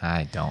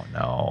 I don't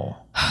know.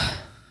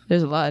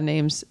 There's a lot of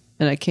names,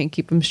 and I can't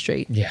keep them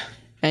straight. Yeah.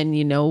 And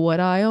you know what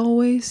I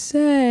always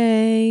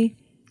say?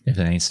 If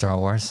it ain't Star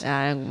Wars.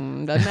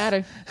 Doesn't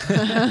matter.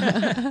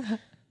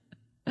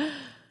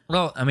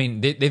 Well, I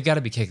mean, they've got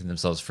to be kicking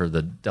themselves for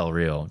the Del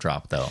Rio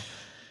drop, though.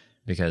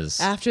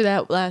 Because... After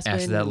that last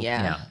win,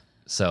 yeah.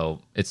 So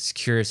it's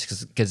curious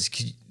because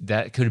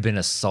that could have been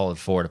a solid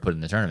 4 to put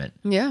in the tournament.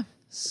 Yeah.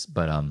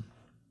 But I don't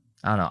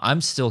know.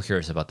 I'm still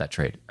curious about that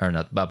trade, or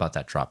not about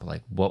that drop.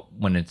 Like, what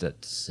went into that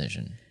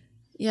decision?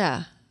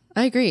 Yeah.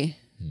 I agree,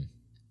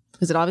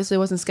 because it obviously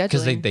wasn't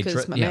scheduling.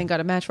 Because my man got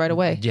a match right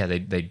away. Yeah,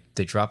 they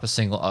drop a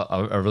single,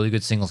 a really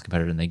good singles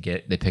competitor, and they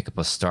pick up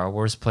a Star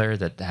Wars player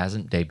that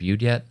hasn't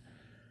debuted yet.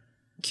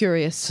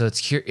 Curious. So it's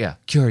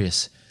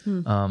curious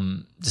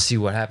to see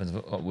what happens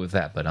with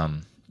that. But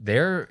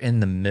they're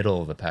in the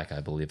middle of the pack, I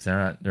believe.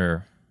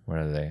 They're what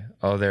are they?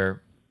 Oh,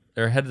 they're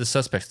ahead of the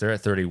suspects. They're at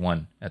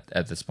 31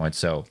 at this point.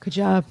 So good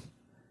job.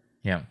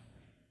 Yeah.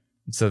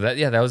 So that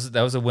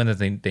was a win that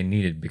they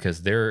needed,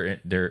 because they're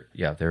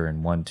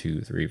in 1,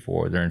 2, 3,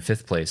 4. They're in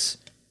 5th place.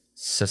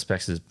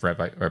 Suspects is right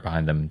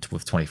behind them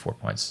with 24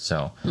 points.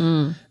 So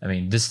I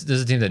mean, this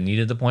is a team that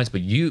needed the points,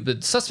 but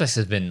Suspects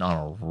has been on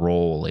a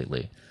roll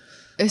lately.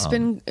 It's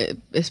been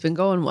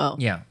going well.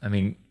 Yeah, I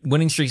mean,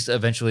 winning streaks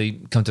eventually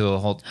come to a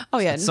halt. Oh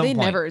yeah,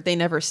 they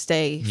never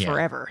stay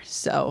forever.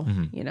 So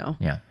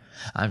Yeah,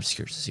 I'm just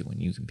curious to see when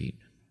you compete.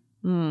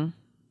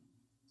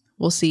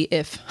 We'll see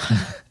if.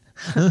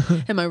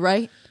 Am I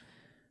right?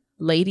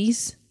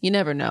 Ladies, you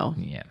never know.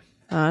 Yeah.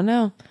 I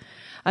know.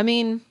 I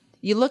mean,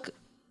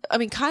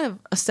 kind of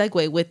a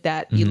segue with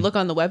that. You look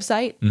on the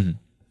website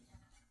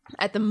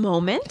at the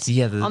moment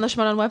on the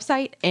Schmodown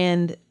website,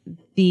 and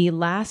the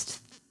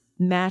last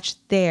match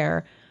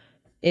there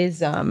is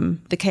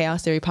the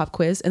Chaos Theory Pop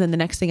Quiz, and then the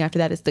next thing after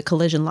that is the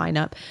Collision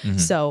lineup.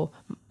 So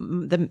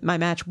my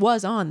match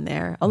was on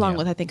there along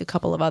with I think a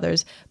couple of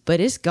others, but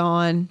it's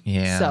gone.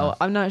 Yeah. So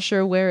I'm not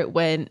sure where it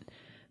went.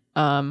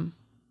 So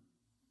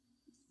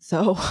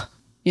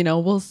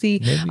we'll see.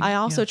 Maybe, I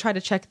also tried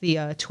to check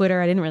the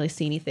Twitter. I didn't really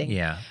see anything.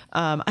 Yeah.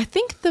 I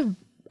think the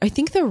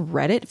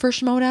Reddit for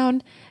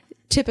Schmodown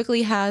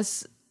typically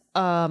has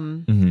a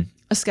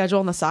schedule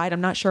on the side. I'm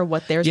not sure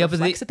what theirs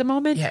reflects at the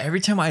moment. Yeah, every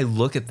time I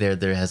look at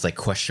there has like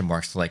question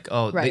marks, like,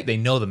 they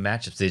know the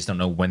matchups, they just don't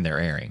know when they're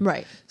airing.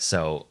 Right.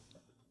 So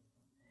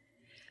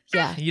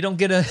yeah, you don't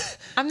get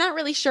I'm not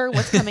really sure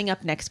what's coming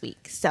up next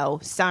week, so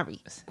sorry,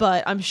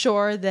 but I'm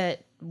sure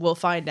that we'll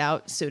find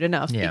out soon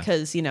enough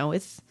because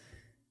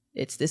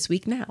it's this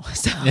week now,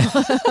 so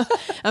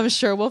I'm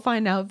sure we'll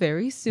find out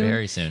very soon.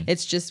 Very soon.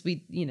 It's just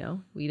we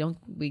don't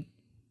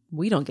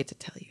get to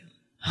tell you.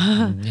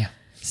 Yeah.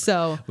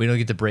 So we don't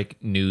get to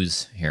break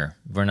news here.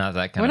 We're not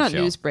that kind of show. We're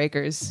not news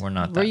breakers. We're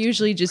not. We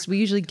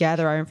usually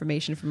gather our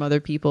information from other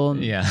people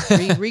and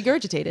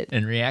regurgitate it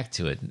and react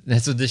to it.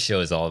 That's what this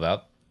show is all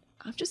about.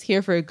 I'm just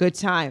here for a good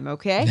time,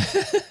 okay?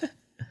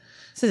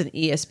 This is an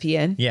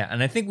ESPN. Yeah,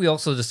 and I think we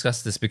also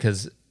discussed this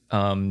because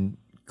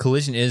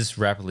Collision is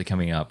rapidly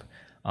coming up.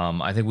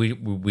 I think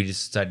we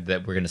just decided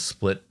that we're going to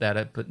split that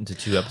up, put into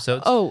 2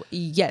 episodes. Oh,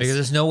 yes. Because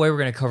there's no way we're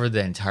going to cover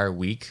the entire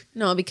week.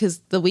 No, because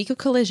the week of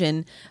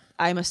Collision,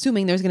 I'm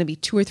assuming there's going to be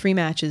 2 or 3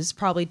 matches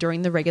probably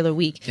during the regular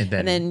week. And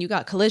then you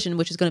got Collision,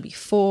 which is going to be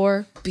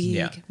 4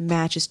 big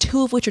matches,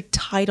 2 of which are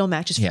title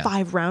matches,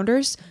 5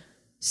 rounders.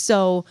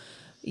 So,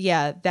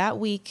 yeah, that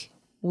week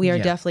we are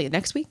definitely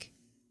next week.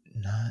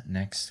 Not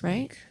next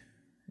Right? week.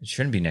 It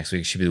shouldn't be next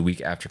week. It should be the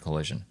week after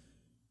Collision.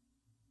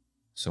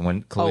 So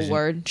when Collision...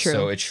 word. True.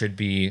 So it should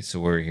be... So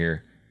we're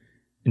here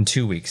in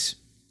 2 weeks.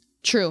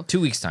 True.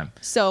 2 weeks time.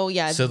 So,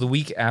 yeah. So the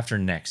week after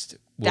next...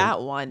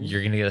 that one.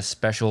 You're going to get a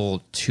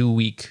special 2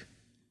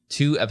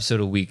 episode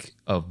a week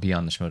of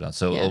Beyond the Schmodown.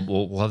 So Yeah.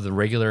 we'll have the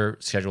regular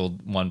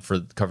scheduled one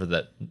for cover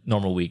that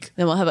normal week.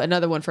 Then we'll have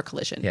another one for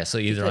Collision. Yeah, so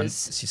either on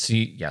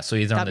Because so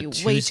either on that'd the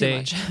be way too Tuesday,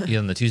 much. either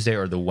on the Tuesday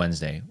or the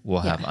Wednesday, we'll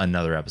have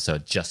another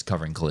episode just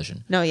covering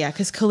Collision. No, yeah,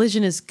 because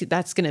Collision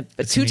that's gonna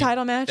two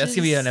title matches. That's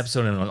gonna be an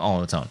episode all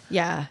on its own.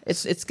 Yeah,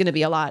 it's gonna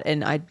be a lot,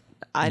 and I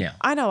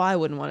know I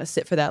wouldn't want to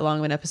sit for that long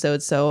of an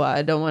episode, so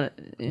I don't want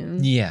to.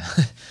 Yeah,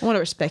 I want to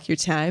respect your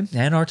time.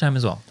 and our time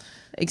as well.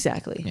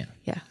 Exactly.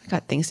 Yeah, I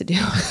got things to do.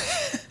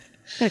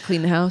 Gotta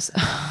clean the house.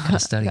 Gotta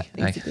study.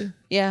 Things to do.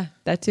 Yeah,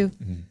 that too.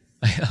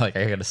 I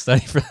gotta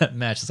study for that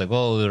match. It's like,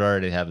 well, it would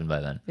already happened by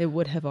then. It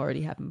would have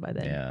already happened by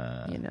then.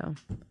 Yeah. You know,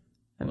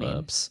 I mean,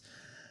 Whoops.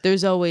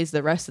 there's always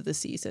the rest of the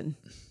season.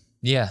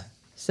 Yeah.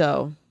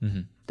 So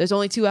there's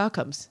only two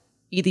outcomes.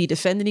 Either you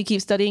defend and you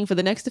keep studying for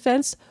the next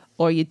defense,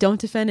 or you don't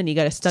defend and you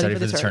got to study for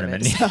the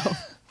tournament. So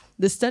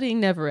the studying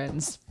never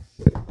ends.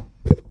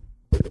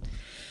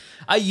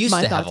 I used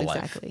My to have thoughts a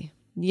life. exactly.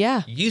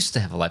 Yeah. Used to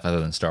have a life other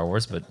than Star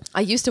Wars, but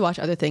I used to watch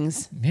other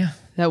things yeah,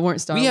 that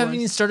weren't Star we Wars. haven't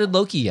even started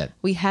Loki yet,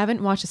 We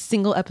haven't watched a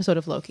single episode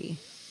of Loki.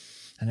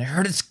 and I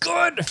heard it's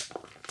good.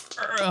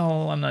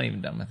 Oh, I'm not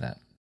even done with that.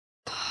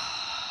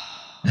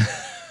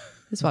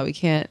 That's why we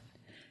can't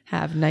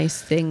have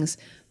nice things.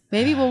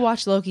 Maybe we'll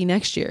watch Loki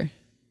next year.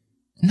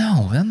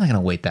 No, I'm not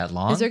gonna wait that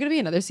long. Is there going to be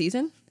another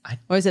season? I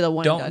Or is it a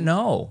one and Don't done?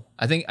 know.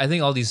 I think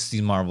all these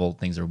Marvel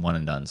things are one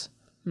and dones.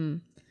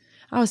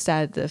 I was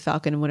sad the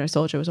Falcon and Winter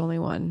Soldier was only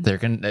one. They're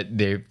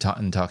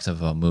in talks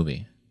of a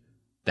movie.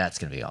 That's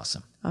gonna be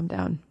awesome. I'm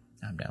down.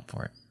 I'm down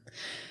for it.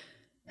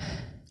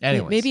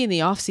 Anyways, Maybe in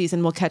the off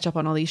season we'll catch up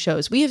on all these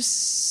shows. We have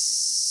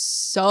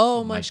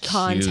so much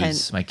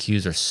content My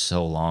queues are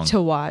so long.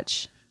 to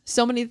watch.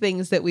 So many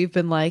things that we've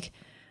been like,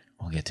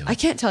 We'll get to it. I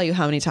can't tell you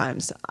how many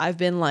times I've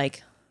been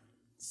like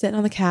sitting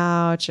on the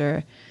couch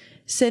or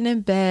sitting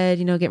in bed,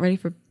 getting ready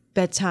for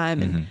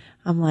bedtime. And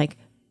I'm like,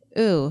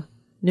 ooh,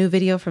 new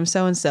video from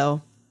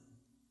so-and-so.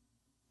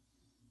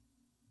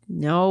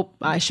 Nope,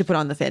 I should put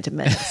on The Phantom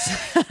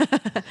Menace.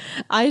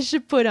 I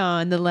should put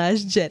on The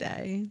Last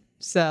Jedi.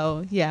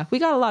 So, yeah, we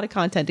got a lot of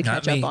content to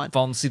catch up on.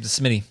 Falling asleep to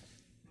Smitty.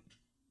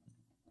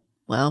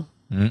 Well,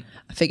 I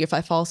figure if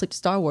I fall asleep to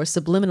Star Wars,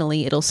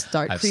 subliminally, it'll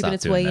start creeping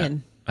its way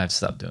in. I've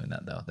stopped doing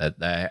that, though.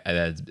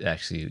 That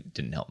actually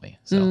didn't help me.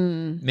 So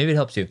maybe it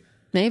helps you.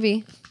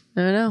 Maybe.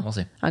 I don't know. We'll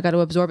see. I got to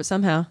absorb it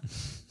somehow.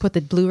 Put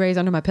the Blu-rays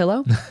under my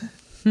pillow.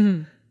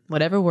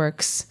 Whatever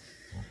works.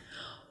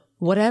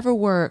 Whatever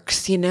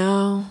works, I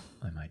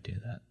might do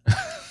that.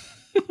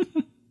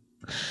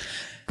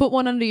 Put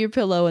one under your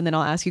pillow and then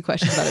I'll ask you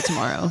questions about it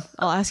tomorrow.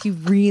 I'll ask you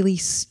really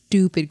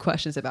stupid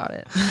questions about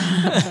it.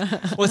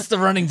 What's the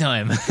running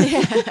time?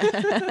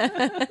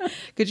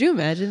 Could you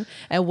imagine?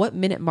 At what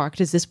minute mark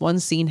does this one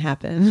scene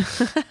happen?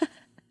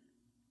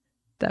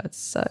 That would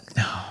suck.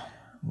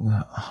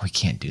 Well, we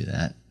can't do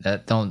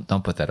that.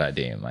 Don't put that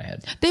idea in my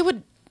head. They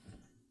would.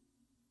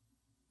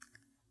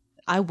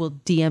 I will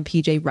DM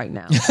PJ right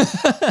now.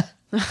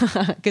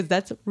 Because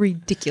that's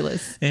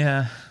ridiculous.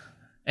 Yeah.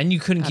 And you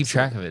couldn't keep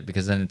track of it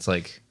because then it's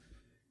like,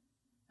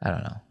 I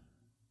don't know.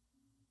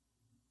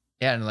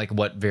 Yeah, and like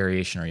what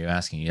variation are you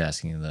asking? You're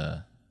asking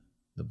the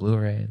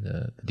Blu-ray,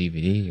 the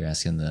DVD, you're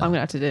asking the I'm gonna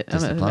have to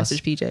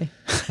message PJ.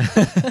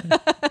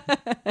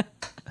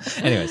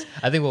 Anyways,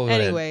 I think we'll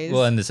Anyways.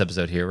 we'll end this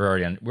episode here.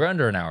 We're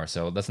under an hour,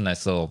 so that's a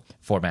nice little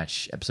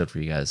 4-match episode for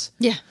you guys.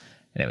 Yeah.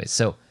 Anyways,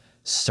 so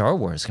Star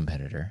Wars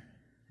competitor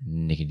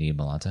Nikki D.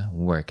 Malanta,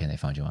 where can they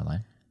find you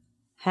online?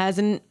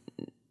 Hasn't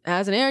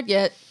aired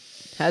yet.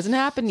 Hasn't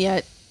happened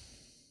yet.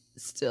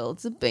 Still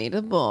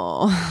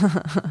debatable.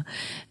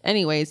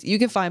 Anyways, you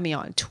can find me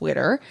on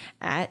Twitter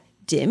at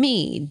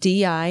Dimmy,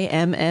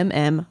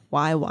 DIMMMYYY.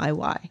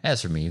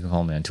 As for me, you can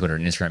follow me on Twitter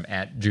and Instagram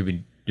at Drew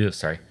D.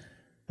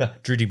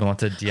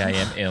 Malanta,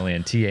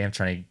 DIMALANTA. I'm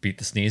trying to beat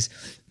the sneeze.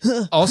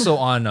 Also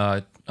on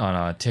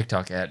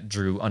TikTok at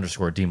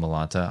Drew_D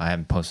Malanta. I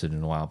haven't posted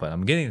in a while, but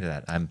I'm getting to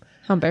that.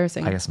 How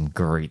embarrassing. I got some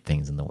great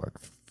things in the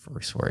work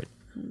for it.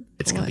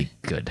 It's gonna be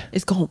good.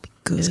 It's gonna be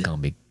good. It's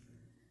gonna be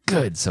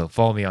good. So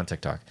follow me on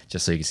TikTok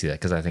just so you can see that,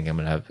 because I think I'm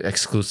gonna have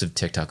exclusive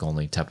TikTok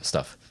only type of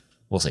stuff.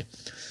 We'll see.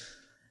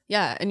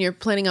 Yeah, and you're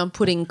planning on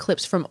putting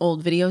clips from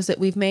old videos that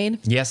we've made.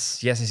 Yes.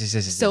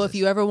 So if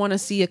you ever want to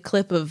see a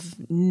clip of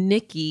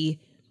Nikki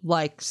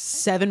like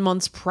 7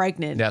 months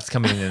pregnant, that's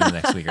coming in the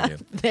next week or two.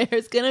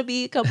 there's gonna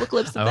be a couple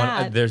clips of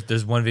that.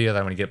 There's one video that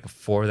I'm gonna get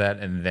before that,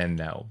 and then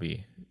that will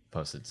be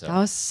posted. So That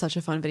was such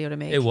a fun video to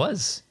make. it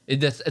was.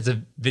 It's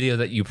a video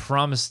that you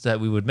promised that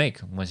we would make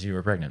once you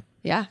were pregnant.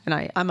 Yeah,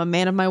 and I'm a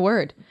man of my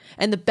word.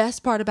 And the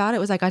best part about it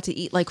was I got to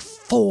eat like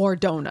 4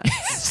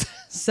 donuts.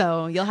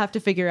 So you'll have to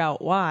figure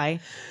out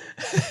why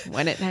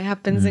when it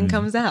happens and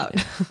comes out.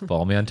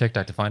 Follow me on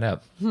TikTok to find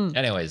out.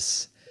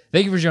 Anyways,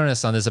 thank you for joining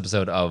us on this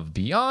episode of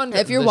Beyond.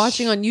 If you're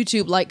watching on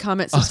YouTube, like,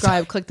 comment,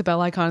 subscribe, click the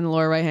bell icon in the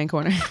lower right-hand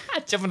corner.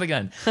 Jumping the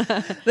gun.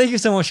 Thank you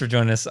so much for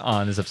joining us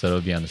on this episode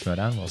of Beyond the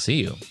Schmodown. We'll see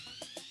you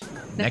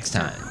next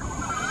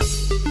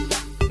time.